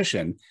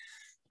definition.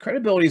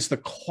 Credibility is the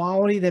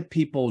quality that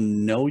people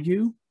know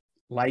you,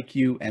 like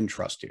you, and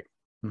trust you.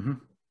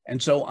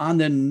 And so on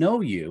the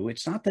know you,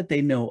 it's not that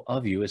they know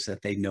of you, it's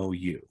that they know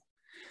you.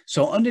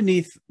 So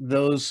underneath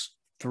those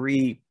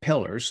 3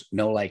 pillars,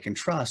 know, like, and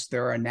trust,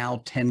 there are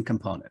now 10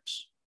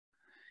 components.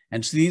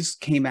 And so these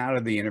came out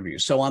of the interview.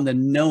 So on the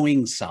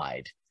knowing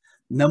side,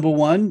 number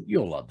 1,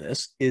 you'll love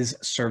this, is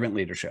servant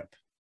leadership.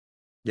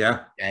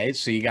 Yeah. Okay.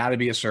 So you got to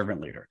be a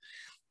servant leader.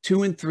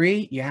 2 and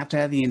 3, you have to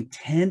have the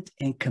intent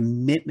and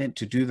commitment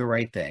to do the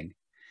right thing.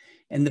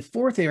 And the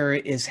fourth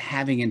area is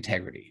having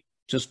integrity.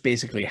 Just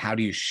basically, how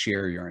do you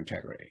share your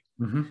integrity?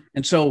 Mm-hmm.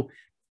 And so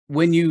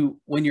when you're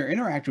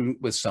interacting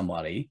with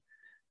somebody,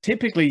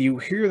 typically you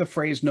hear the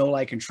phrase know,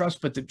 like, and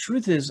trust, but the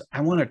truth is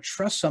I want to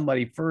trust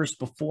somebody first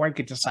before I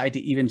could decide to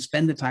even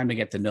spend the time to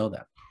get to know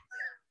them.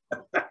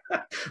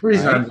 The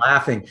reason Right? I'm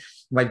laughing,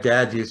 my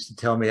dad used to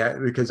tell me,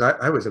 because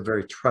I was a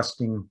very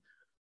trusting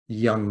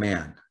young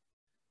man,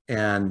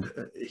 and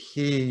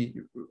he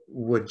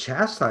would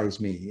chastise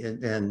me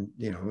and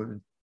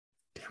damn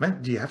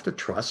it, do you have to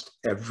trust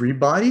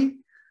everybody?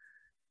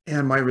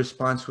 And my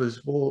response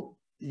was, well,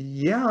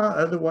 yeah,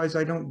 otherwise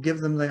I don't give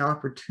them the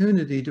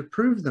opportunity to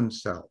prove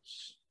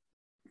themselves.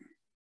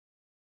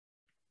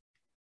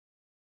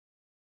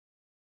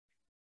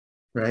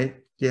 Right?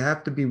 You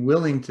have to be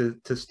willing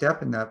to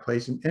step in that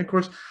place. And of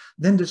course,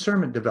 then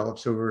discernment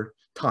develops over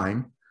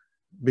time,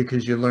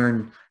 because you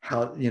learn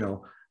how,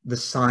 the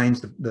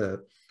signs,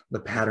 the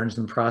patterns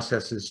and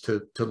processes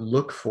to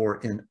look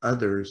for in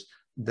others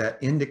that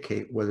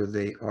indicate whether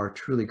they are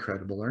truly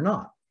credible or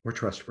not, or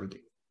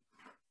trustworthy.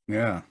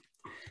 Yeah.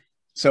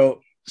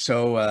 So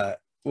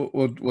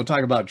we'll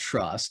talk about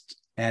trust,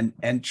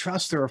 and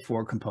trust. There are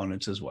four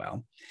components as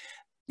well.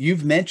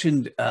 You've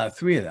mentioned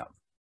three of them: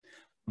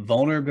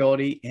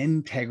 vulnerability,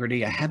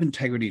 integrity. I have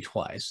integrity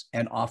twice,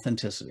 and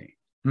authenticity.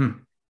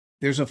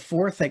 There's a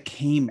fourth that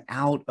came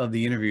out of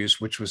the interviews,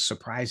 which was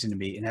surprising to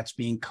me, and that's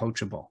being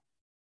coachable.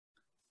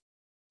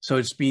 So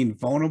it's being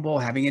vulnerable,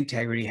 having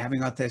integrity,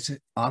 having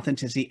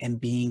authenticity, and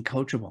being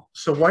coachable.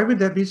 So why would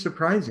that be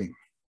surprising?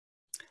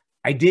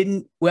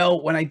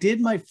 When I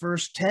did my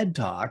first TED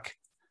Talk,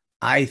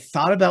 I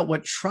thought about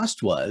what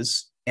trust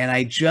was, and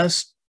I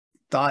just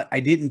thought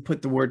I didn't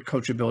put the word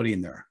coachability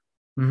in there.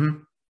 Mm-hmm.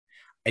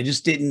 I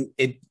just didn't,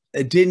 it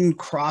didn't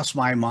cross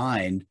my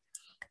mind.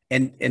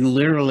 And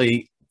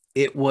literally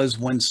it was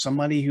when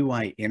somebody who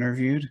I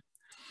interviewed,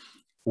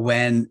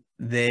 what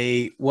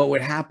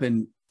would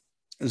happen,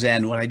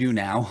 Zen, what I do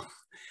now,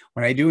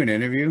 when I do an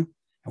interview,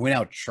 I went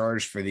out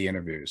charged for the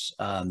interviews.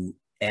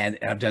 And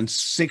I've done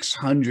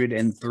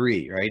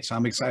 603, right? So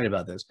I'm excited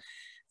about this.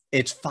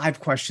 It's 5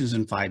 questions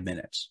in 5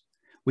 minutes.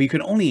 Well, you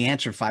can only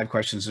answer 5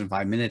 questions in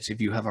 5 minutes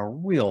if you have a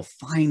real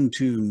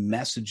fine-tuned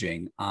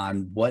messaging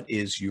on what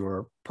is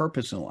your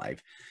purpose in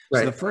life.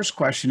 Right. So the first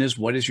question is,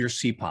 what is your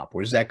CPOP?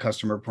 What is that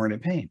customer point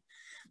of pain?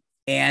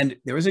 And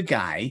there was a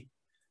guy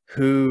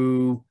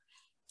who,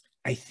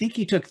 I think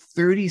he took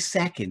 30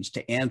 seconds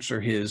to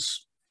answer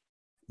his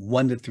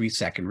 1 to 3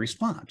 second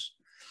response.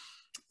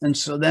 And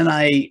so then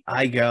I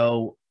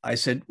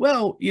said,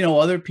 well,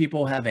 other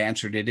people have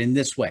answered it in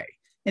this way.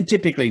 And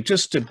typically,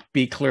 just to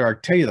be clear, I'll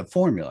tell you the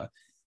formula: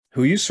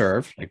 who you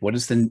serve, like what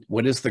is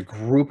the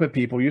group of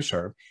people you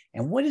serve,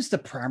 and what is the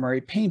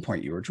primary pain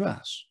point you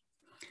address.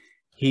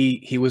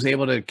 He was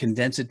able to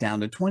condense it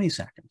down to 20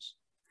 seconds.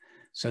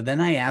 So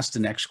then I asked the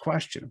next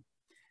question: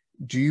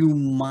 do you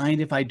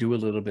mind if I do a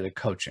little bit of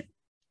coaching?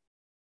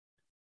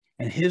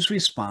 And his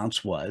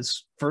response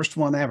was, first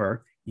one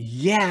ever,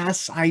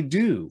 yes, I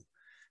do.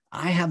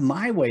 I have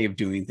my way of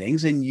doing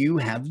things and you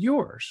have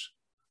yours.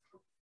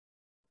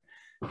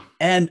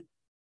 And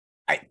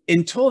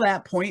until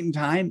that point in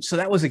time, so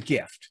that was a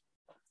gift.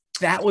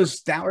 That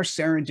was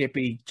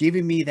serendipity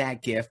giving me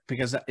that gift,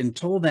 because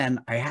until then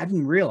I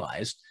hadn't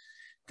realized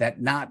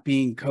that not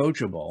being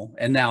coachable,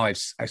 and now I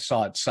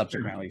saw it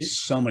subsequently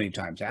so many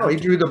times. Oh, he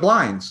drew the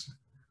blinds,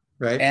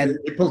 right? And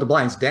he pulled the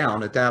blinds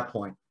down at that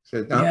point.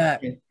 So, yeah.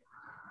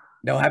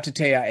 No, I have to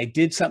tell you, I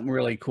did something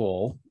really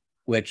cool,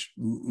 which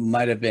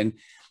might have been,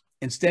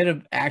 instead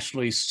of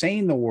actually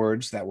saying the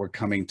words that were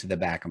coming to the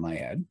back of my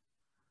head,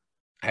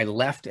 I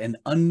left an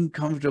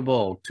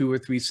uncomfortable 2 or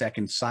 3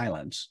 second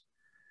silence,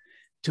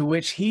 to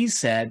which he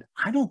said,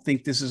 I don't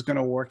think this is going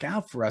to work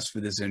out for us for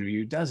this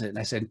interview, does it? And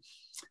I said,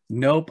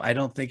 nope, I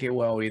don't think it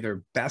will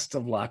either. Best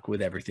of luck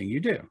with everything you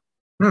do.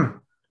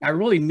 I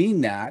really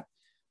mean that,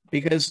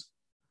 because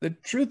the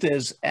truth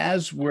is,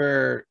 as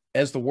the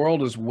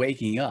world is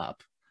waking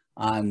up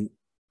on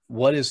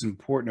what is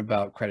important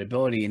about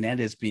credibility, and that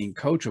is being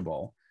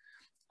coachable.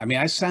 I mean,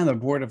 I sat on the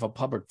board of a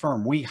public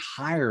firm. We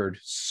hired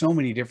so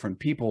many different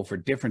people for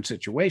different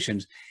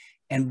situations.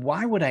 And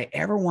why would I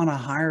ever want to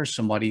hire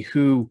somebody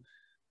who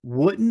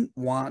wouldn't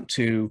want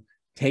to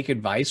take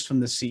advice from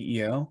the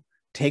CEO,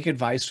 take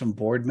advice from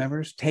board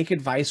members, take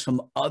advice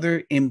from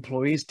other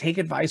employees, take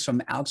advice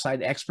from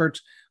outside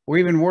experts, or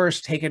even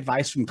worse, take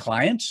advice from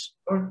clients?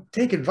 Or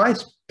take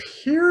advice,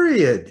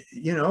 period.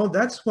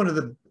 That's one of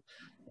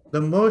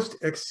the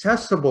most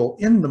accessible,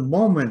 in the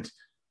moment,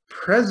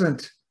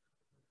 present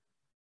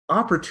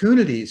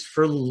opportunities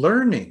for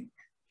learning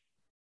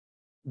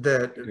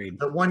that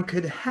one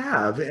could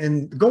have,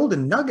 and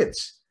golden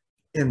nuggets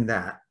in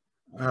that.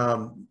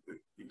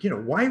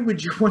 Why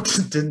would you want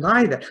to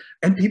deny that?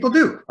 And people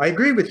do. I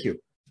agree with you.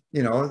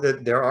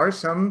 That there are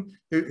some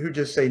who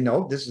just say,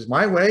 no, this is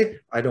my way.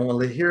 I don't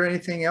want to hear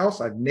anything else.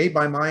 I've made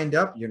my mind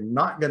up. You're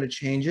not going to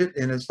change it.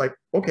 And it's like,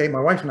 okay, my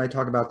wife and I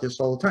talk about this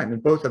all the time,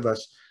 and both of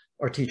us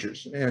are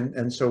teachers.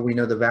 And so we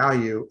know the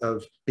value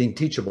of being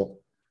teachable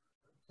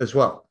as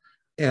well.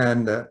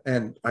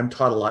 and I'm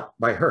taught a lot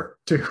by her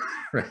too,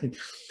 right?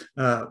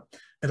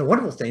 And the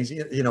wonderful things,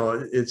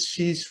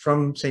 she's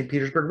from St.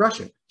 Petersburg,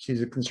 Russia.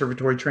 She's a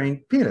conservatory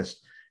trained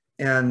pianist.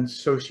 And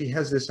so she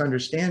has this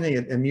understanding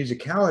and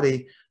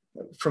musicality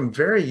from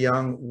very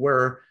young,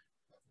 where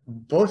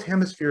both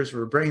hemispheres of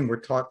her brain were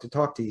taught to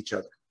talk to each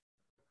other.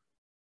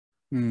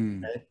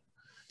 Right?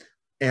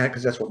 And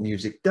because that's what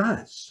music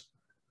does.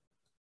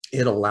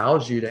 It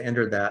allows you to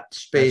enter that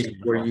space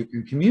where you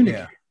can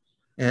communicate.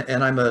 Yeah.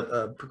 And I'm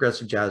a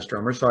progressive jazz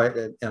drummer, so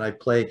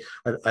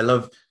I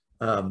love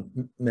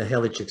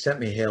Mihaly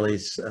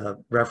Csikszentmihalyi's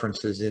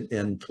references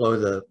in Flow,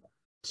 the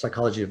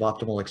Psychology of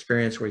Optimal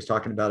Experience, where he's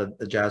talking about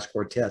a jazz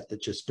quartet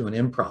that's just doing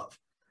improv.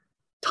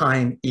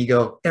 Time,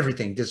 ego,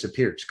 everything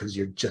disappears because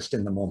you're just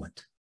in the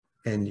moment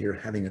and you're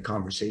having a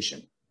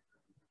conversation,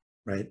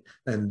 right?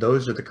 And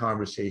those are the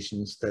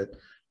conversations that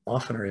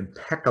often are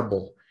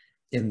impeccable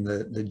in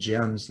the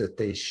gems that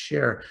they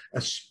share,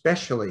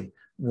 especially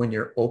when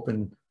you're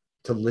open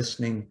to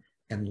listening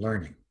and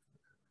learning.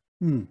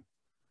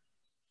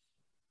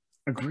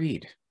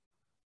 Agreed.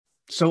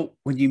 So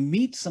when you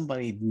meet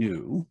somebody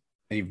new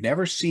and you've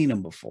never seen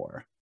them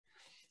before,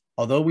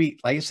 although like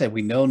I said,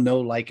 we know,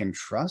 like, and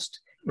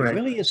trust, it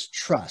really is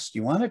trust.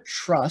 You want to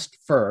trust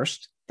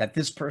first that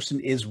this person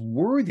is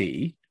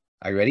worthy,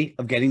 are you ready,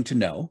 of getting to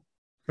know.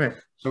 Right.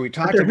 So we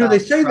talked about who they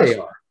say they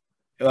are.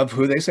 Of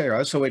who they say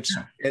are. So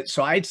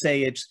so I'd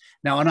say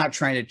now I'm not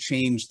trying to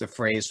change the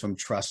phrase from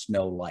trust,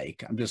 know,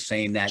 like. I'm just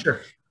saying that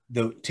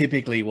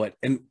typically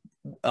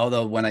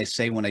although when I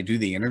do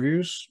the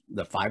interviews,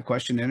 the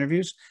 5-question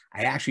interviews,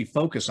 I actually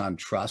focus on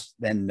trust,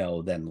 then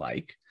know, then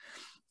like.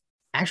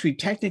 Actually,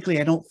 technically,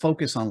 I don't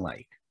focus on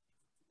like.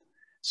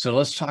 So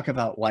let's talk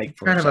about like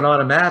for kind of an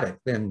automatic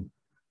then.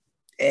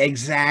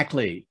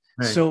 Exactly.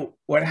 Right. So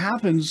what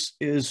happens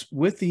is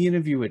with the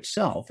interview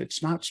itself,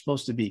 it's not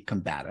supposed to be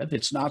combative.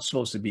 It's not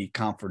supposed to be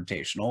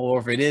confrontational.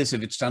 Or if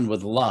it's done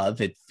with love,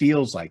 it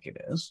feels like it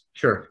is.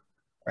 Sure.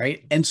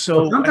 Right. And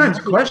so sometimes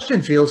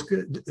question feels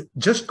good.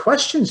 Just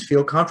questions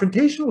feel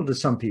confrontational to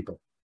some people.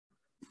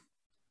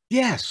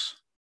 Yes.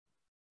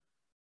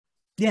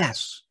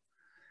 Yes.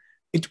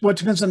 It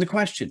depends on the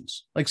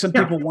questions. Like some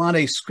people want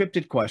a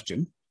scripted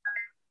question,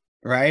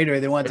 right? Or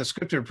they want the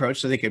scripted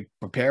approach so they could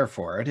prepare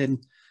for it.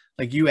 And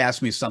like you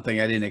asked me something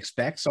I didn't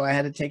expect, so I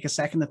had to take a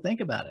second to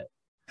think about it.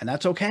 And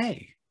that's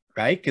okay,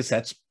 right? Because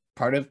that's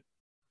part of...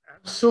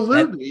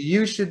 Absolutely.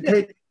 You should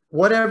take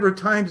whatever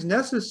time's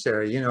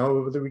necessary,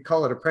 we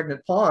call it a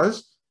pregnant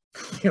pause.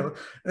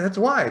 That's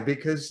why,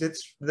 because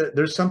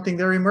there's something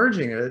there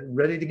emerging,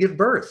 ready to give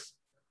birth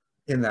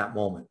in that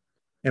moment.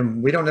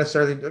 And we don't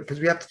necessarily, because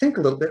we have to think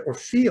a little bit or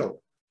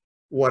feel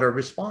what our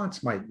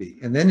response might be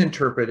and then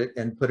interpret it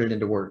and put it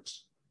into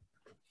words.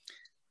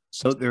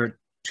 So there are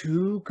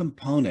 2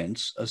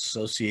 components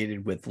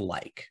associated with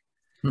like.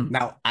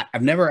 Now,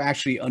 I've never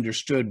actually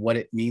understood what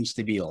it means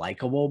to be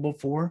likable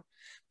before,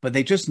 but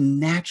they just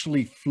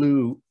naturally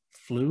flu's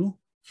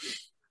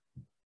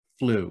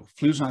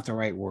not the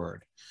right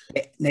word.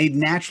 They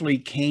naturally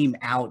came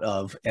out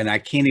of, and I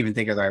can't even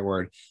think of the right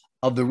word,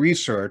 of the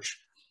research.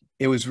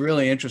 It was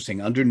really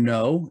interesting. Under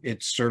know,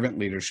 it's servant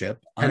leadership.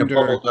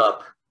 Bubbled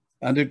up.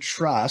 Under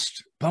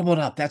trust, bubbled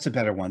up. That's a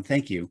better one.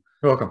 Thank you.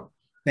 You're welcome.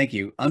 Thank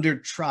you. Under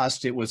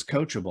trust, it was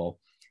coachable.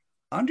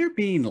 Under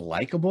being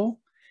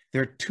likable,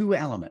 there are 2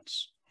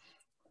 elements.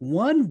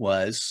 One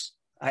was,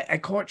 I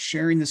call it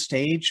sharing the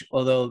stage,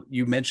 although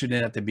you mentioned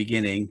it at the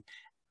beginning.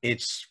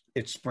 It's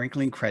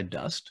sprinkling cred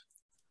dust.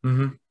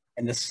 Mm-hmm.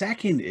 And the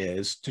second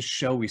is to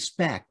show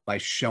respect by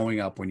showing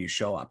up when you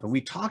show up. And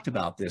we talked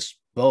about this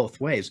both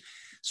ways.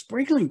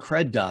 Sprinkling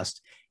cred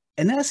dust,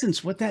 in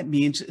essence, what that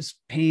means is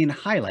paying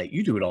highlight.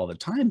 You do it all the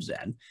time,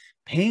 Zen.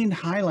 Paying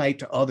highlight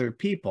to other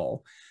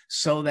people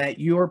so that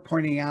you're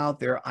pointing out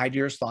their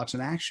ideas, thoughts,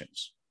 and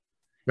actions.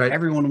 Right.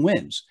 Everyone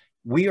wins.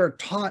 We are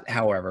taught,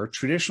 however,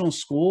 traditional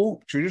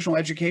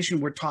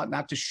education, we're taught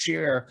not to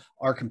share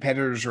our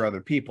competitors or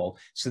other people.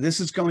 So this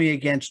is going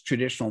against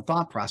traditional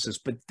thought process,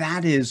 but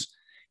that is,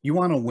 you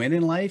want to win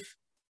in life,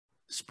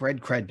 spread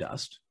cred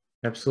dust.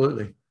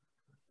 Absolutely.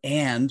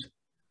 And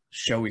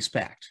show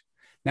respect.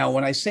 Now,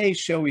 when I say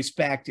show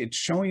respect, it's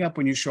showing up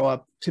when you show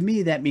up. To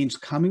me, that means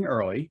coming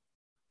early.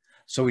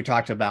 So we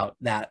talked about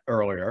that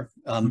earlier.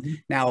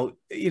 Now,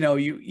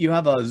 you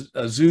have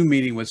a Zoom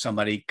meeting with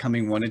somebody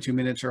coming 1 to 2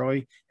 minutes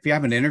early. If you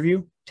have an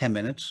interview, 10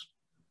 minutes.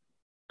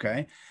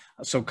 Okay.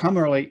 So come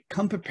early,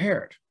 come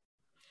prepared.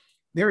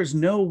 There is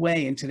no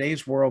way in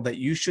today's world that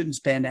you shouldn't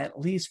spend at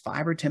least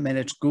 5 or 10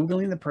 minutes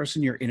Googling the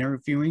person you're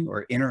interviewing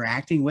or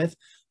interacting with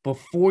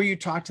before you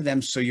talk to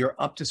them, so you're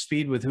up to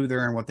speed with who they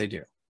are and what they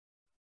do.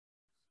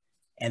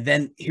 And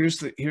then here's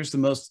the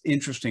most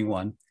interesting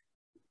one.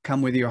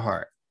 Come with your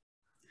heart.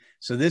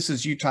 So this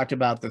is, you talked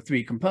about the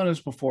 3 components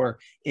before.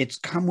 It's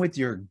come with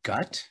your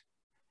gut.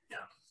 Yeah.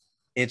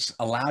 It's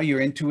allow your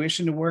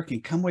intuition to work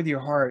and come with your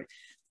heart.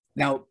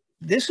 Now,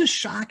 this is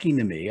shocking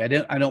to me. I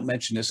don't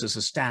mention this as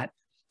a stat.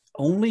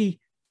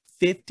 Only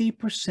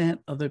 50%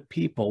 of the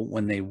people,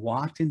 when they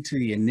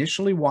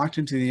initially walked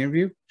into the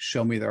interview,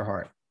 show me their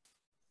heart.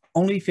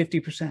 Only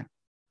 50%.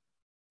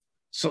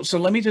 So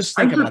let me just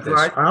I'm think about this.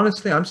 surprised,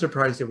 honestly, I'm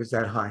surprised it was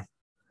that high.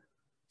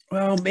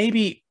 Well,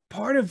 maybe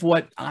part of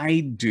what I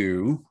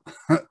do,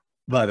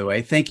 by the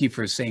way, thank you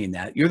for saying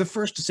that. You're the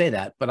first to say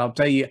that, but I'll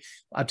tell you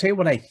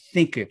what I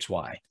think it's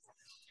why.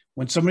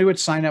 When somebody would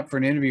sign up for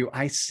an interview,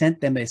 I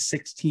sent them a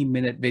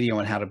 16-minute video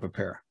on how to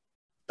prepare.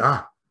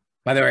 Ah,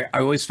 By the way, I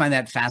always find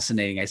that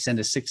fascinating. I send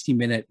a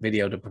 60-minute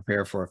video to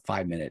prepare for a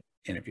 5-minute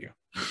interview.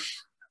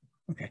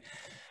 Okay.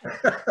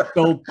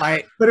 So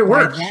but it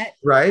works,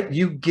 right?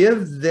 You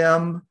give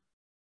them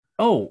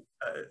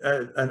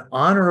an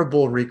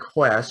honorable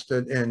request,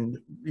 and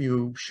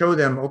you show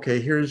them, okay,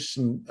 here's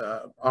some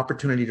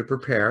opportunity to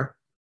prepare,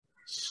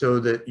 so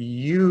that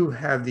you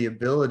have the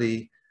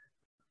ability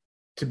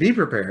to be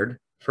prepared,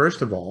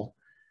 first of all,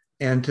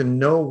 and to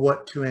know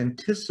what to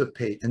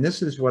anticipate. And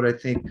this is what I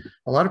think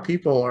a lot of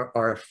people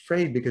are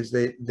afraid, because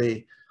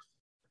they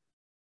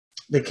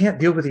can't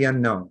deal with the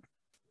unknown,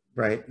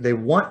 right? They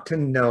want to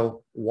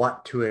know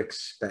what to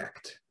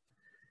expect.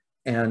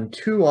 And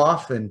too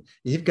often,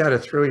 you've got to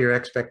throw your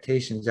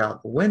expectations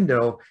out the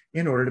window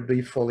in order to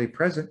be fully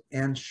present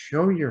and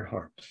show your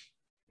heart.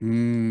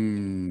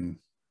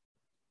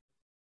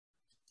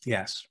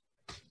 Yes.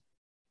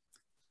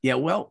 Yeah,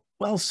 well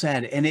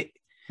said. And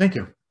Thank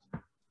you.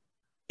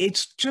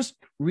 It's just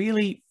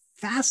really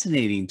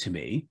fascinating to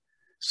me.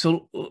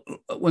 So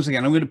once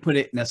again, I'm going to put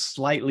it in a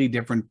slightly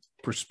different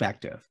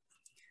perspective.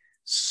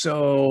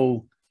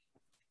 So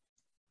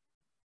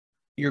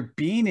you're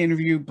being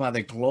interviewed by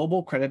the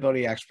global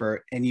credibility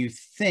expert, and you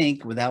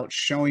think, without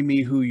showing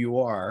me who you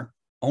are,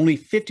 only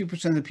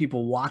 50% of the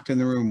people walked in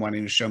the room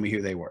wanting to show me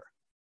who they were.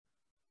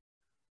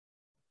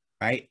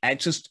 Right?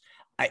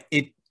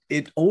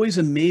 It always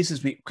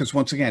amazes me, because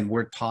once again,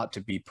 we're taught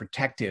to be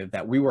protective,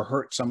 that we were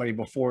hurt somebody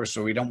before,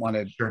 so we don't want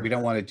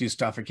to do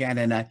stuff again.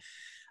 And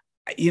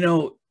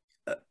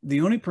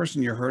the only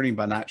person you're hurting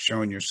by not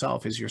showing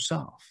yourself is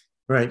yourself.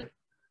 Right.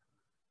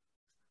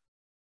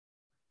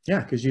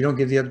 Yeah, because you don't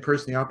give the other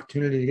person the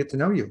opportunity to get to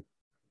know you,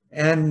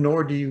 and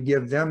nor do you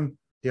give them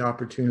the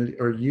opportunity,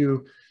 or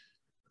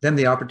them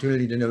the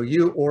opportunity to know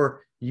you,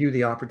 or you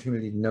the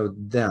opportunity to know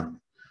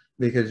them.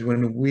 Because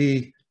when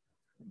we,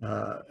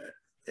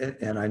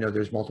 and I know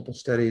there's multiple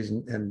studies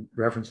and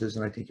references,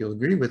 and I think you'll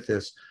agree with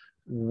this,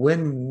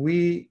 when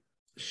we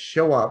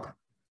show up,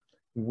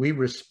 we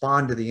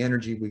respond to the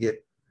energy we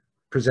get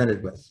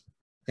presented with.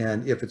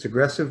 And if it's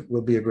aggressive,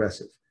 we'll be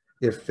aggressive.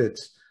 If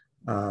it's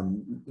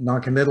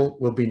non-committal,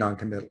 we'll be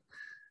non-committal.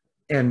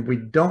 And we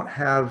don't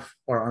have,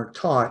 or aren't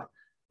taught,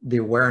 the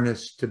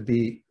awareness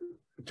to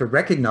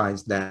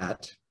recognize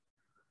that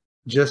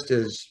just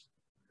as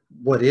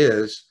what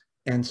is,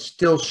 and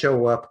still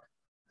show up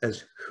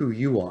as who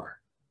you are.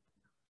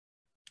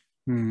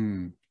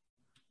 Right.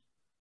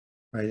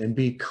 And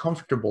be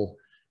comfortable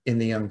in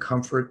the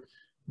uncomfort,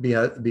 be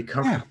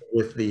comfortable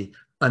with the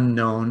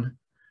unknown,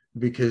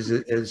 because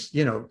as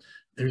you know,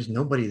 there's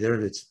nobody there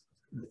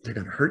they're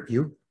going to hurt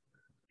you.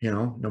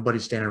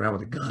 Nobody's standing around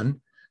with a gun,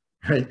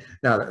 right?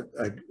 Now,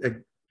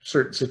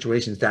 certain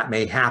situations that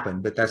may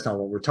happen, but that's not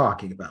what we're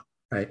talking about,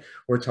 right?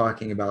 We're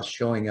talking about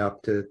showing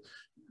up to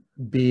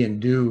be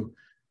and do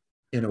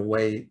in a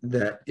way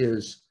that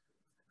is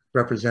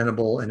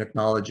representable and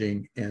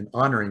acknowledging and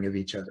honoring of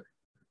each other.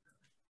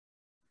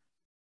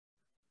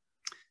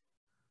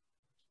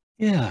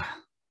 Yeah.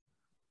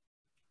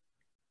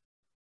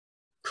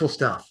 Cool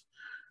stuff.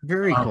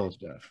 Very cool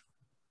stuff.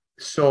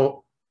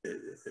 So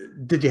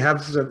did you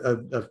have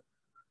a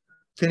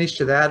finish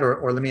to that,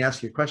 or let me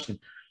ask you a question?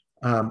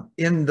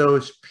 In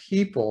those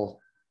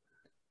people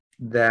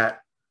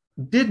that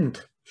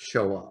didn't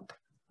show up,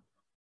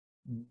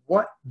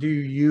 what do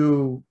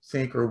you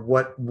think, or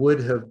what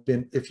would have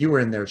been, if you were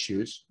in their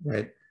shoes,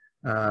 right?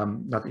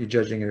 Not that you're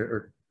judging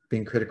or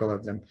being critical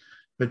of them,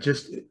 but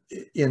just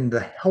in the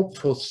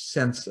helpful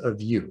sense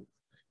of you,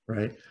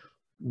 right?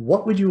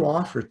 What would you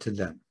offer to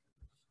them?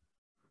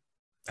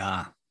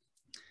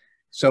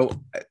 So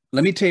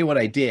let me tell you what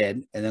I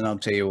did, and then I'll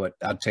tell you what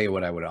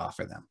I would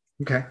offer them.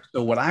 Okay.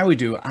 So what I would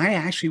do, I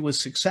actually was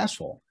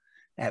successful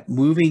at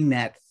moving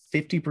that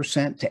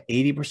 50% to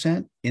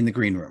 80% in the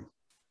green room.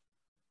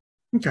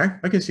 Okay,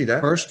 I can see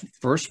that.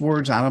 First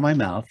words out of my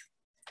mouth: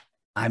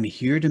 I'm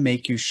here to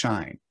make you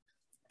shine.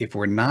 If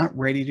we're not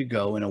ready to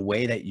go in a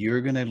way that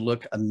you're going to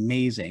look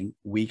amazing,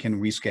 we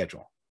can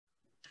reschedule.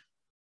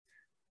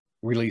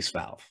 Release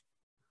valve.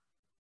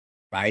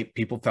 Right?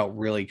 People felt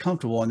really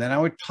comfortable. And then I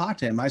would talk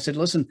to him. I said,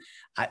 listen,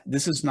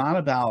 this is not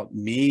about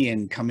me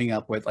and coming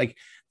up with, like,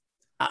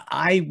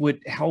 I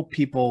would help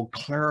people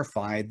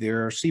clarify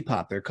their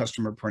CPOP, their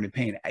customer reported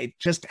pain. It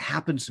just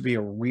happens to be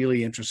a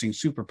really interesting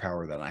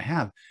superpower that I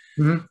have.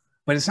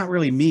 But it's not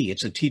really me.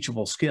 It's a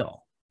teachable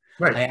skill.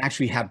 Right. I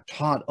actually have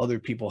taught other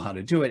people how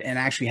to do it, and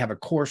actually have a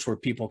course where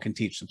people can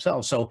teach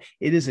themselves. So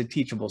it is a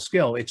teachable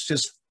skill. It's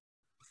just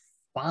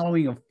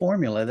following a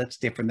formula that's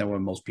different than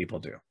what most people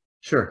do.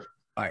 Sure.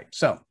 All right.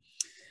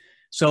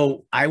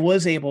 So I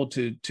was able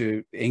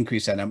to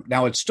increase that.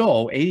 Now it's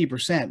still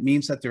 80%,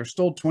 means that there's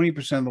still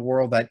 20% of the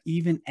world that,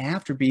 even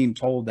after being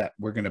told that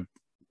we're going to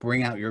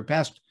bring out your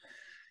best,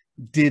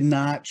 did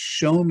not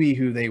show me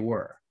who they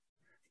were,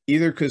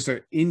 either because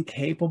they're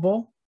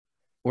incapable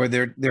or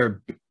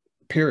they're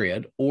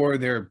period, or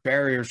their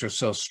barriers are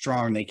so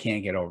strong they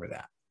can't get over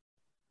that.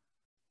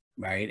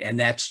 Right. And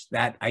that's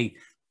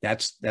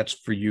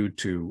for you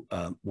to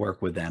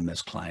work with them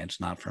as clients,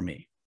 not for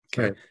me.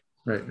 Okay.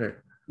 Right.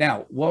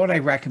 Now, what would I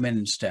recommend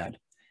instead?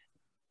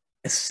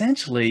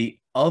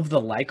 Essentially, of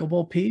the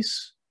likable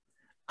piece,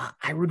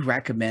 I would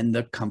recommend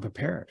the come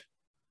prepared.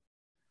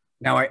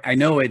 Now, I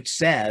know it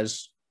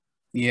says,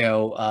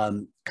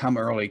 come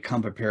early,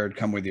 come prepared,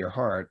 come with your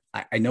heart.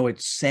 I know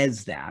it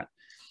says that,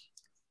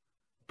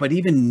 but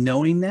even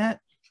knowing that,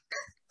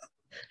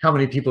 how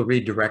many people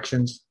read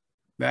directions?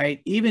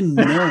 Right? Even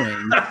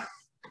knowing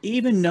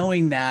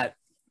that,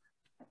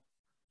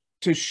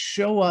 to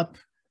show up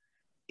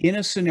in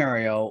a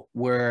scenario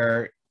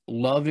where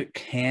love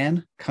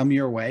can come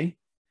your way,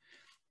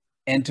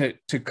 and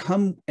to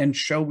come and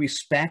show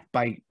respect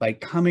by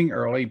coming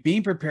early,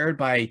 being prepared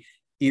by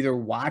either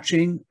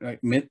watching,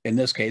 in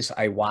this case,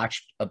 I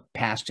watched a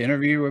past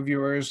interview of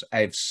yours.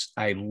 I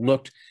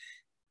looked,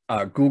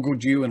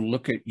 Googled you and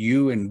looked at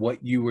you and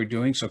what you were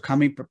doing. So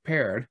coming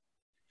prepared.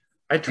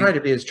 I try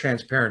to be as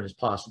transparent as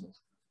possible.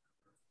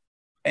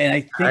 And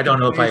I think I don't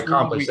know if I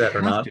accomplished that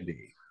or not.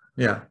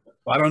 Yeah.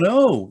 I don't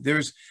know.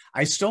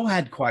 I still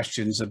had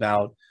questions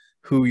about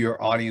who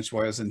your audience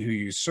was and who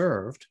you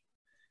served.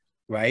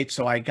 Right.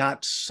 So I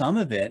got some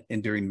of it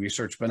in doing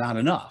research, but not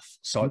enough.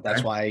 So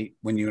that's why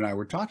when you and I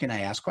were talking,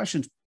 I asked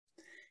questions,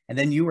 and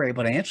then you were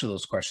able to answer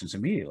those questions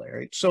immediately.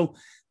 Right. So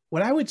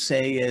what I would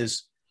say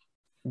is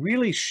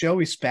really show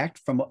respect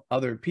from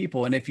other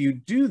people. And if you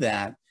do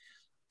that,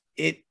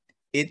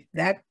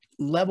 that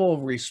level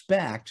of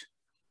respect,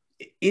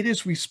 it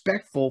is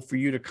respectful for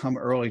you to come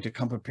early, to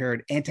come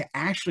prepared, and to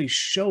actually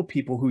show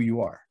people who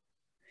you are.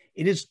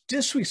 It is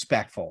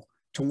disrespectful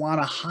to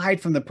want to hide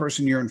from the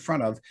person you're in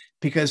front of,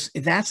 because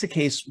if that's the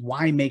case,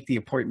 why make the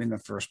appointment in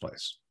the first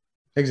place?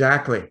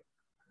 Exactly.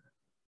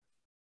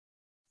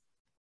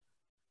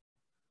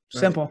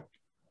 Simple. Right.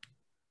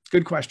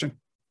 Good question.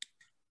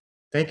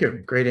 Thank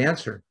you. Great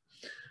answer.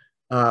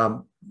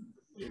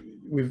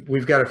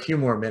 We've got a few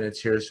more minutes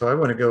here, so I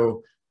want to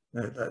go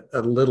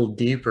a little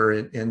deeper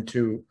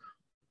into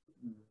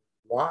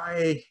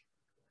why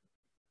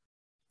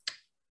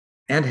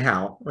and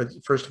how.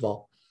 First of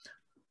all,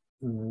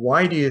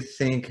 why do you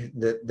think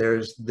that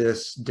there's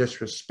this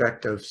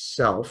disrespect of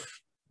self,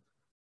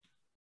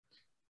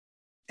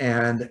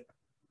 and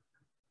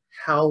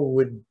how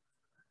would,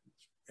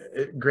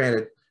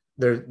 granted,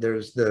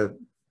 there's the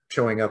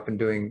showing up and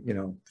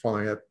doing,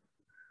 following up,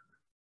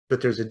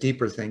 but there's a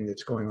deeper thing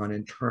that's going on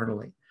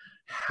internally.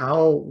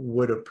 How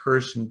would a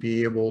person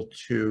be able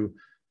to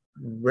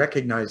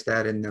recognize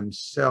that in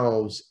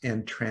themselves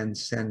and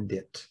transcend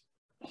it?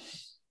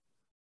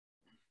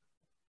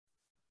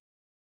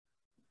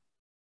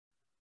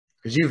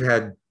 Because you've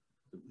had,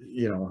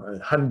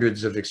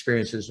 hundreds of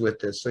experiences with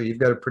this, so you've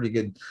got a pretty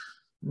good,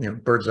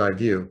 bird's eye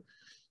view.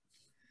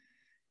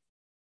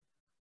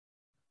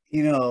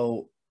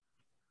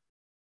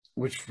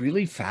 What's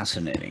really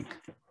fascinating,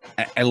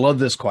 I love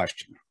this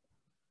question.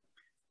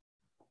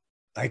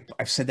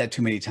 I've said that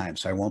too many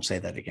times, so I won't say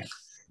that again.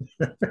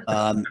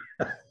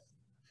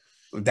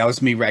 That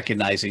was me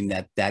recognizing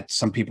that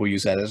some people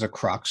use that as a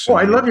crux. Oh,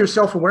 I love your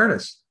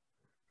self-awareness.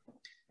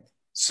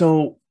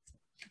 So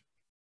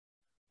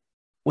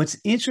what's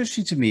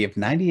interesting to me, if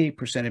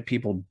 98% of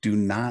people do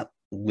not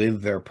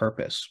live their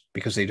purpose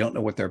because they don't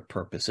know what their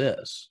purpose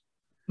is,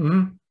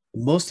 the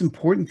most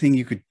important thing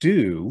you could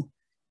do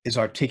is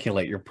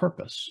articulate your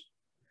purpose.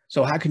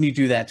 So how can you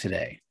do that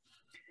today?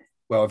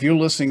 Well, if you're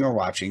listening or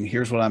watching,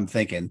 here's what I'm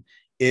thinking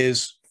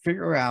is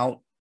figure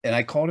out, and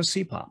I call it a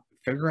CPOP,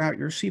 figure out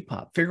your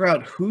CPOP, figure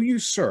out who you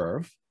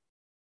serve,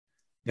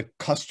 the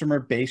customer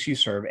base you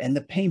serve, and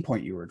the pain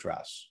point you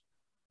address.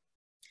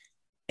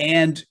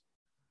 And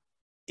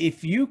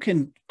if you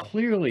can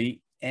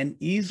clearly and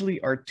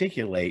easily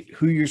articulate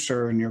who you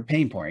serve and your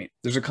pain point,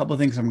 there's a couple of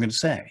things I'm going to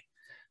say.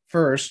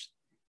 First,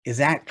 is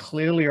that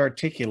clearly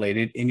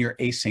articulated in your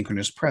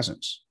asynchronous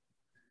presence?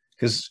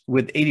 Because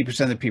with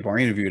 80% of the people I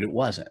interviewed, it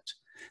wasn't.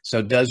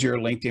 So does your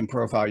LinkedIn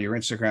profile, your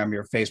Instagram,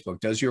 your Facebook,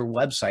 does your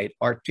website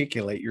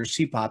articulate your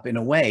CPOP in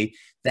a way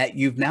that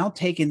you've now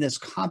taken this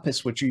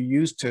compass, which you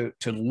use to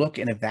look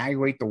and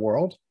evaluate the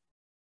world?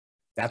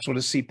 That's what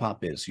a CPOP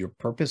is. Your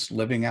purpose,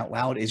 living out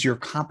loud, is your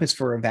compass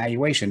for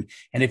evaluation.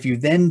 And if you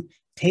then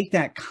take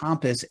that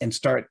compass and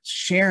start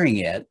sharing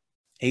it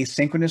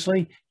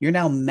asynchronously, you're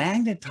now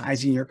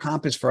magnetizing your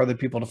compass for other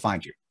people to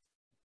find you.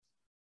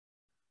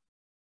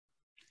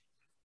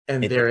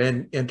 And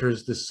therein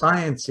enters the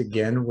science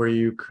again, where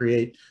you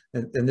create,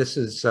 and this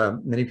is,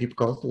 many people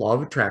call it the law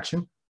of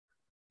attraction,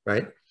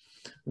 right?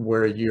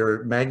 Where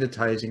you're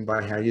magnetizing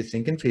by how you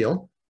think and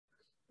feel.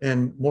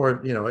 And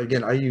more,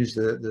 again, I use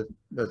the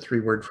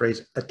three-word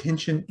phrase: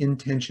 attention,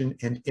 intention,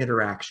 and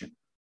interaction,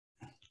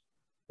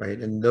 right?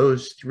 And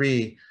those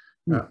three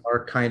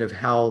are kind of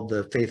how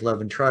the faith, love,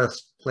 and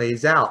trust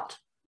plays out,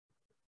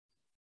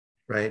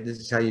 right? This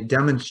is how you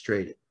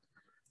demonstrate it.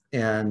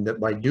 And that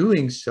by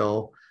doing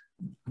so,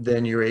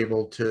 then you're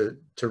able to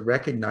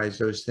recognize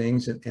those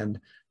things and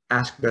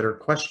ask better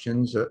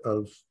questions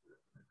of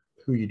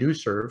who you do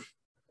serve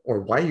or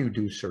why you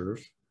do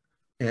serve,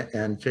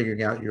 and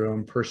figuring out your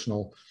own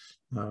personal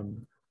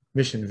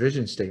mission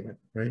vision statement,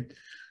 right?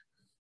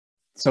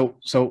 So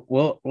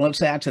well,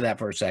 let's add to that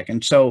for a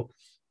second. So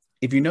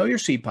if you know your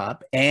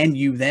CPOP and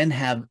you then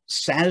have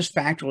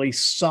satisfactorily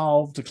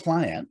solved the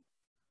client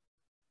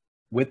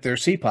with their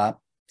CPOP,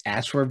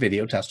 ask for a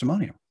video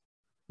testimonial.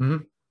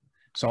 Mm-hmm.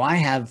 So I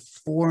have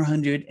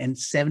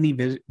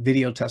 470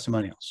 video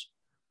testimonials.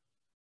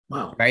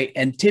 Wow. Right.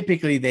 And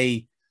typically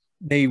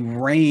they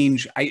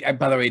range. I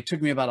by the way, it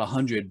took me about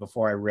 100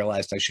 before I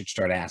realized I should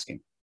start asking.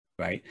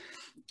 Right.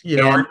 You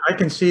know, I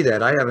can see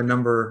that. I have a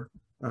number,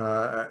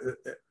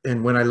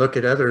 and when I look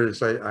at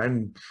others,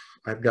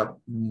 I've got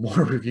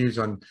more reviews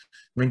on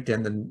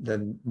LinkedIn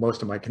than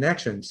most of my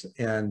connections,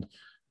 and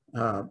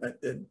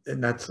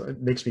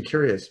it makes me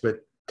curious. But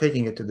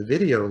taking it to the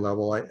video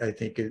level, I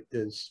think it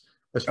is,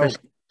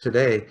 especially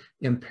today,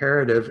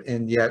 imperative.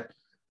 And yet,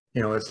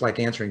 you know, it's like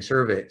answering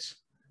surveys.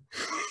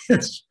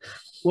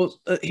 Well,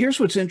 here's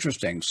what's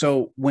interesting.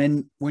 So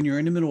when you're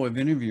in the middle of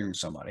interviewing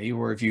somebody,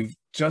 or if you've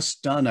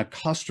just done a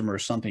customer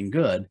something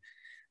good,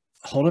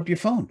 hold up your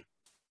phone.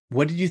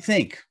 What did you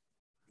think?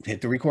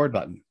 Hit the record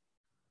button.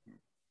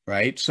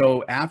 Right.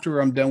 So after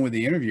I'm done with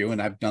the interview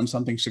and I've done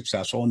something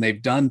successful and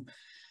they've done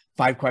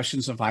 5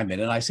 questions in 5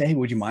 minutes, I say, hey,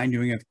 would you mind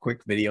doing a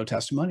quick video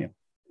testimonial?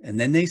 And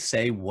then they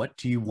say, what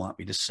do you want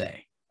me to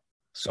say?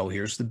 So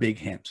here's the big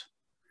hint.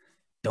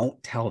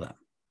 Don't tell them.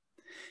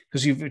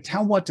 Because if you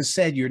tell what to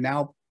say, you're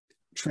now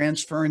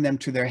transferring them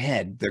to their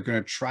head. They're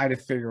going to try to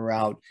figure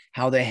out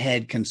how the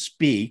head can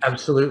speak.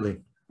 Absolutely.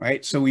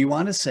 Right. So what you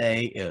want to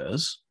say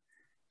is,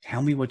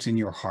 tell me what's in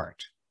your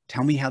heart.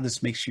 Tell me how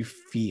this makes you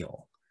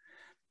feel.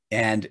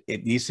 And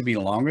it needs to be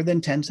longer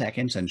than 10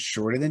 seconds and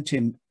shorter than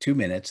 2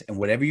 minutes. And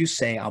whatever you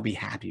say, I'll be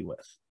happy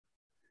with.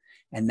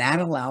 And that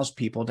allows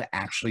people to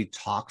actually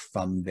talk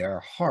from their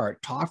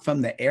heart, talk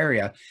from the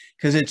area,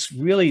 because it's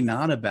really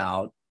not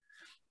about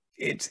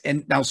it's.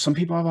 And now some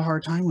people have a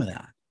hard time with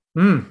that.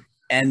 Mm.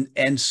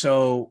 And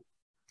so.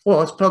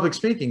 Well, it's public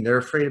speaking. They're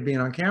afraid of being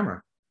on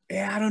camera.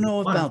 Yeah, I don't know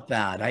about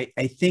that.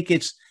 I think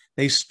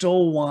they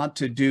still want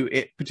to do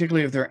it,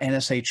 particularly if they're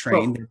NSA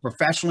trained, they're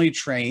professionally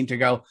trained to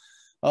go,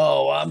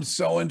 oh, I'm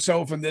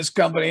so-and-so from this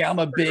company. I'm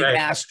a big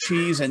ass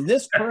cheese. And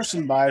this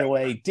person, by the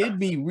way, did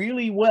me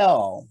really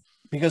well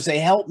because they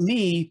helped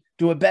me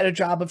do a better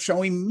job of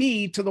showing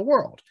me to the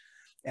world.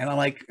 And I'm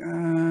like,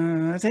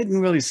 that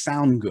didn't really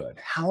sound good.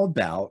 How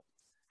about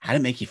how to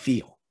make you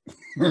feel?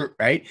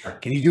 Right?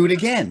 Can you do it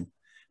again?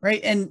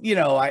 Right. And, you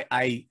know,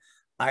 I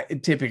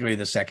typically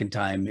the second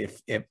time,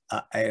 if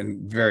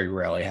and very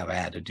rarely have I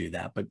had to do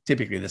that, but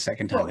typically the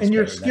second time. And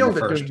you're skilled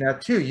at doing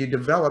that too. You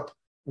develop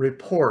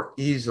rapport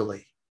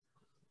easily.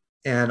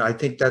 And I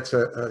think that's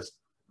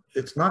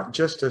it's not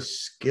just a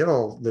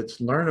skill that's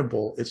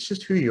learnable. It's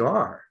just who you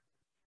are.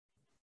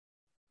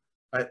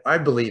 I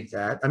believe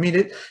that. I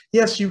mean,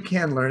 yes, you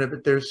can learn it,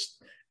 but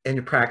and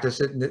you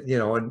practice it, and, you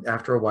know, and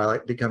after a while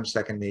it becomes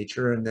second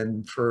nature. And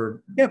then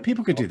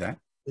people could do that.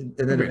 And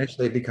then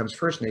eventually it becomes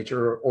first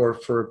nature, or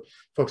for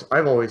folks,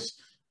 I've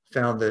always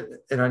found that,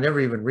 and I never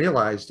even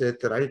realized it,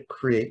 that I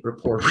create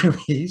rapport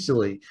really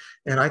easily,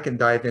 and I can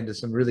dive into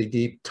some really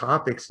deep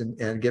topics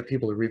and get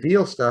people to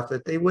reveal stuff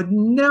that they would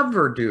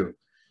never do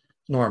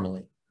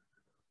normally.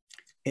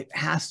 It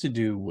has to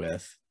do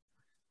with,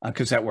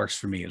 because that works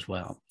for me as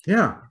well.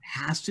 Yeah. It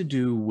has to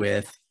do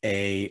with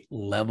a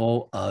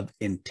level of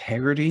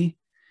integrity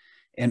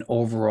and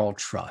overall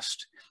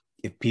trust.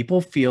 If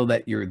people feel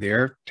that you're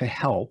there to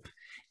help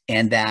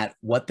and that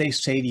what they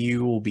say to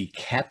you will be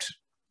kept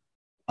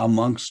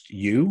amongst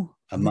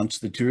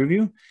the two of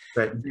you,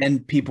 right, then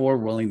people are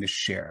willing to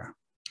share.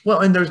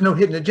 Well, and there's no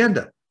hidden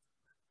agenda.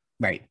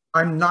 Right.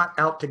 I'm not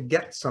out to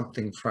get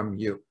something from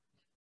you.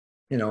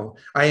 You know,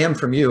 I am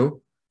from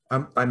you.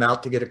 I'm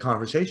out to get a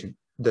conversation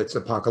that's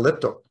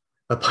apocalyptic.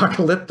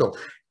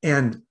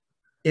 And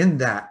in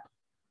that,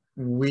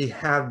 we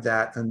have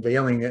that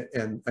unveiling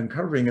and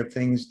uncovering of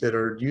things that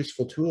are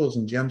useful tools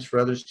and gems for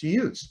others to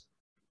use.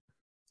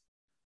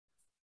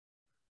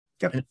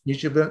 Yep. And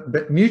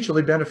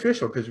mutually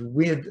beneficial, because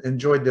we had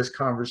enjoyed this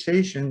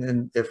conversation,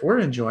 and if we're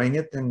enjoying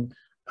it, then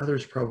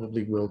others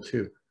probably will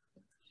too.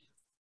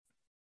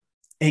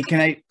 Hey,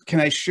 can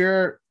I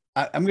share?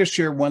 I'm going to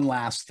share one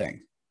last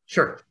thing.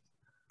 Sure.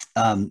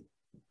 And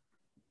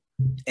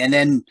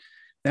then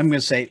I'm going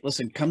to say,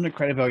 listen, come to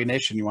Credit Value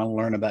Nation. You want to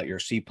learn about your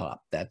CPOP.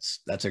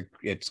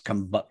 It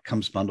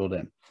comes bundled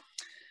in.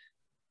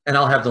 And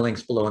I'll have the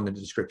links below in the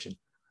description.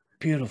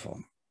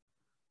 Beautiful.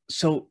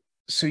 So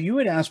you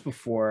had asked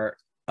before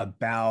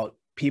about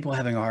people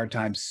having a hard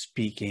time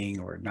speaking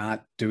or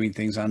not doing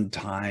things on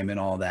time and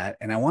all that.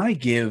 And I want to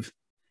give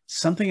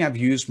something I've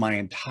used my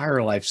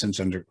entire life since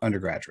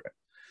undergraduate.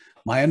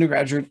 My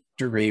undergraduate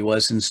degree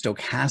was in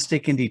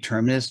stochastic and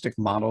deterministic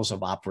models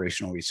of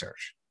operational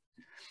research.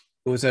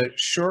 It was a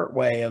short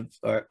way of,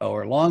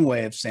 or a long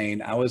way of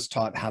saying I was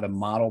taught how to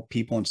model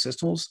people and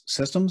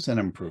systems and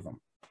improve them.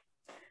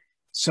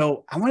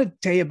 So I want to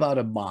tell you about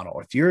a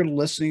model. If you're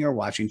listening or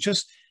watching,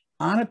 just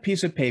on a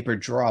piece of paper,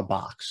 draw a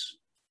box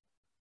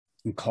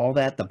and call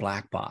that the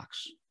black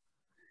box.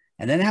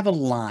 And then have a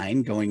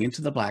line going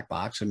into the black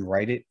box and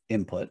write it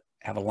input.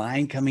 Have a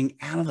line coming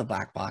out of the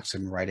black box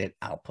and write it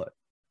output.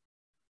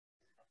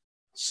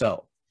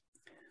 So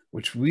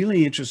what's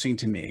really interesting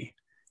to me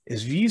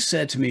is if you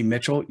said to me,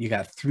 Mitchell, you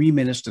got 3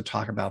 minutes to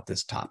talk about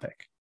this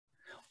topic.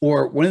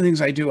 Or one of the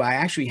things I do, I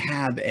actually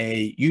have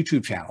a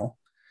YouTube channel.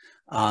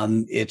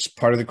 It's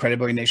part of the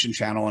Credibility Nation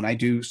channel, and I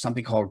do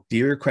something called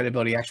Dear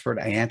Credibility Expert.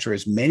 I answer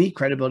as many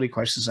credibility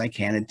questions as I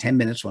can in 10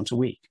 minutes once a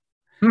week.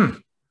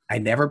 I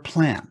never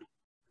plan.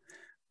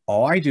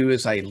 All I do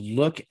is I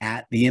look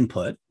at the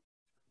input,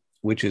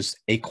 which is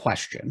a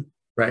question.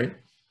 Right.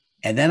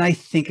 And then I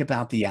think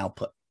about the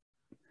output.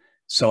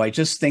 So I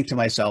just think to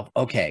myself,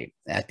 okay,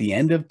 at the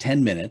end of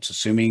 10 minutes,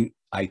 assuming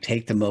I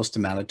take the most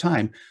amount of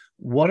time,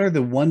 what are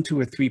the 1, 2,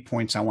 or 3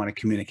 points I want to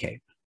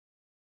communicate?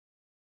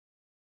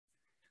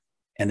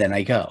 And then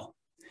I go.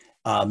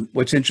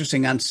 What's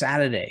interesting, on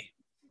Saturday,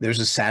 there's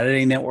a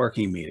Saturday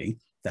networking meeting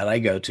that I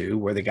go to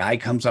where the guy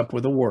comes up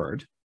with a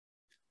word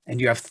and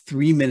you have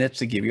 3 minutes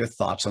to give your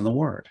thoughts on the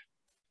word.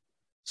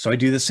 So I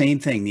do the same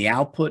thing. The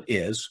output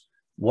is,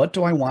 what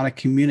do I want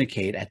to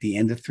communicate at the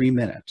end of 3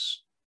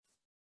 minutes?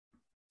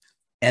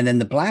 And then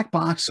the black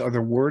box are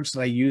the words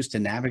that I use to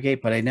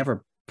navigate, but I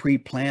never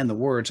pre-plan the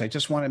words. I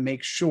just want to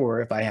make sure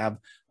if I have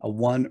a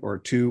 1 or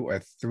 2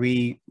 or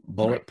 3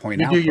 bullet point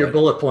you output, do your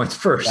bullet points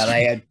first, that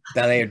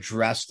I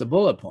address the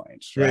bullet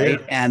points, right?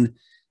 Yeah.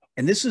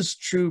 And this is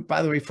true,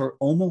 by the way, for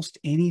almost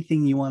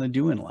anything you want to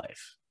do in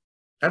life.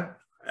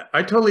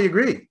 I totally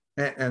agree.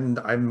 And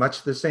I'm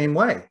much the same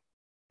way.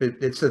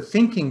 It's a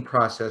thinking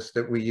process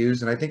that we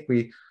use. And I think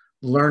we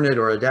learn it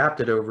or adapt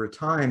it over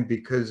time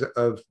because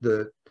of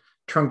the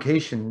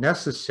truncation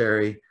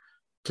necessary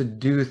to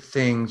do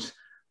things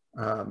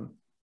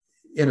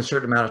in a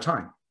certain amount of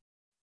time.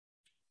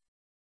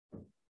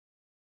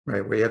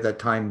 Right, we have that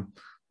time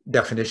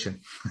definition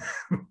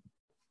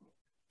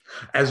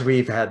as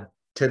we've had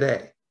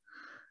today.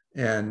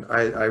 And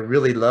I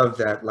really love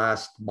that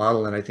last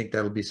model. And I think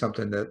that'll be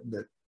something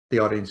that the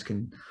audience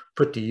can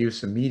put to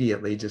use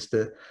immediately, just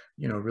to,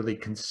 really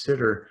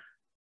consider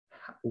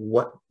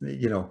what's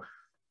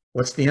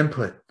the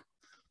input,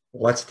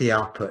 what's the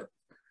output,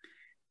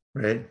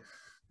 right?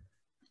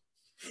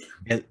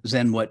 And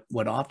then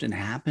what often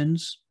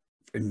happens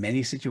in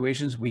many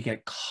situations, we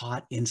get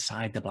caught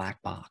inside the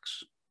black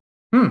box.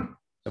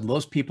 So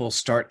most people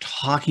start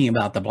talking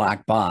about the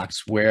black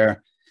box,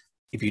 where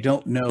if you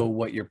don't know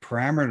what your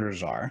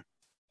parameters are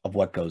of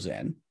what goes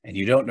in, and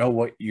you don't know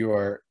what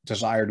your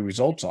desired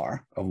results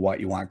are of what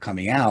you want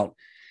coming out,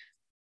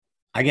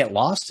 I get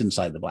lost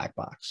inside the black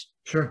box.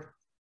 Sure.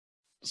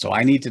 So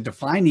I need to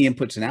define the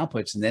inputs and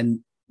outputs, and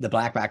then the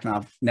black box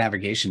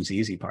navigation is the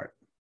easy part.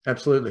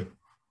 Absolutely.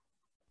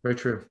 Very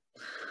true.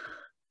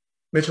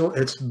 Mitchell,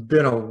 it's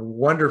been a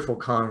wonderful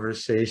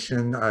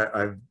conversation.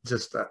 I've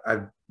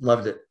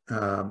loved it.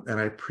 And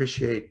I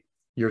appreciate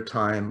your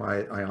time.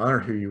 I honor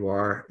who you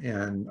are,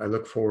 and I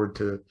look forward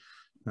to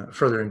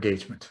further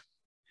engagement.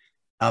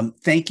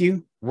 Thank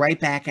you. Right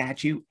back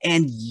at you.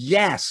 And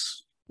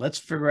yes, let's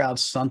figure out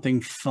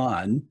something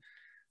fun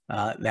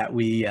that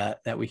we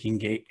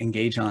can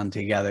engage on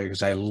together,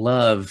 because I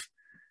love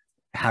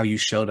how you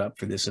showed up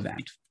for this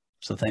event.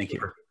 So thank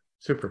you.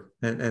 Super.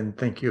 And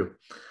thank you.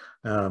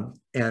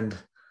 And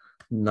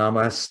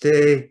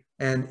namaste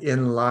and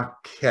in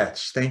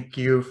lak'ech. Thank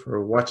you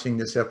for watching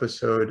this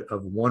episode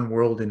of One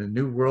World in a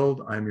New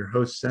World. I'm your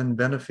host, Zen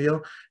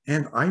Benefiel,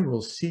 and I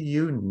will see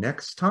you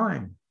next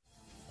time.